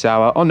Tysky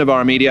Sour on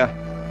Novara Media.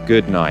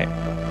 Good night.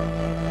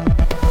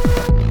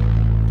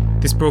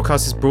 This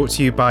broadcast is brought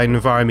to you by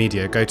Novara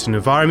Media. Go to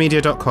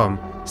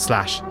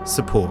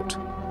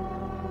novaramedia.com/support.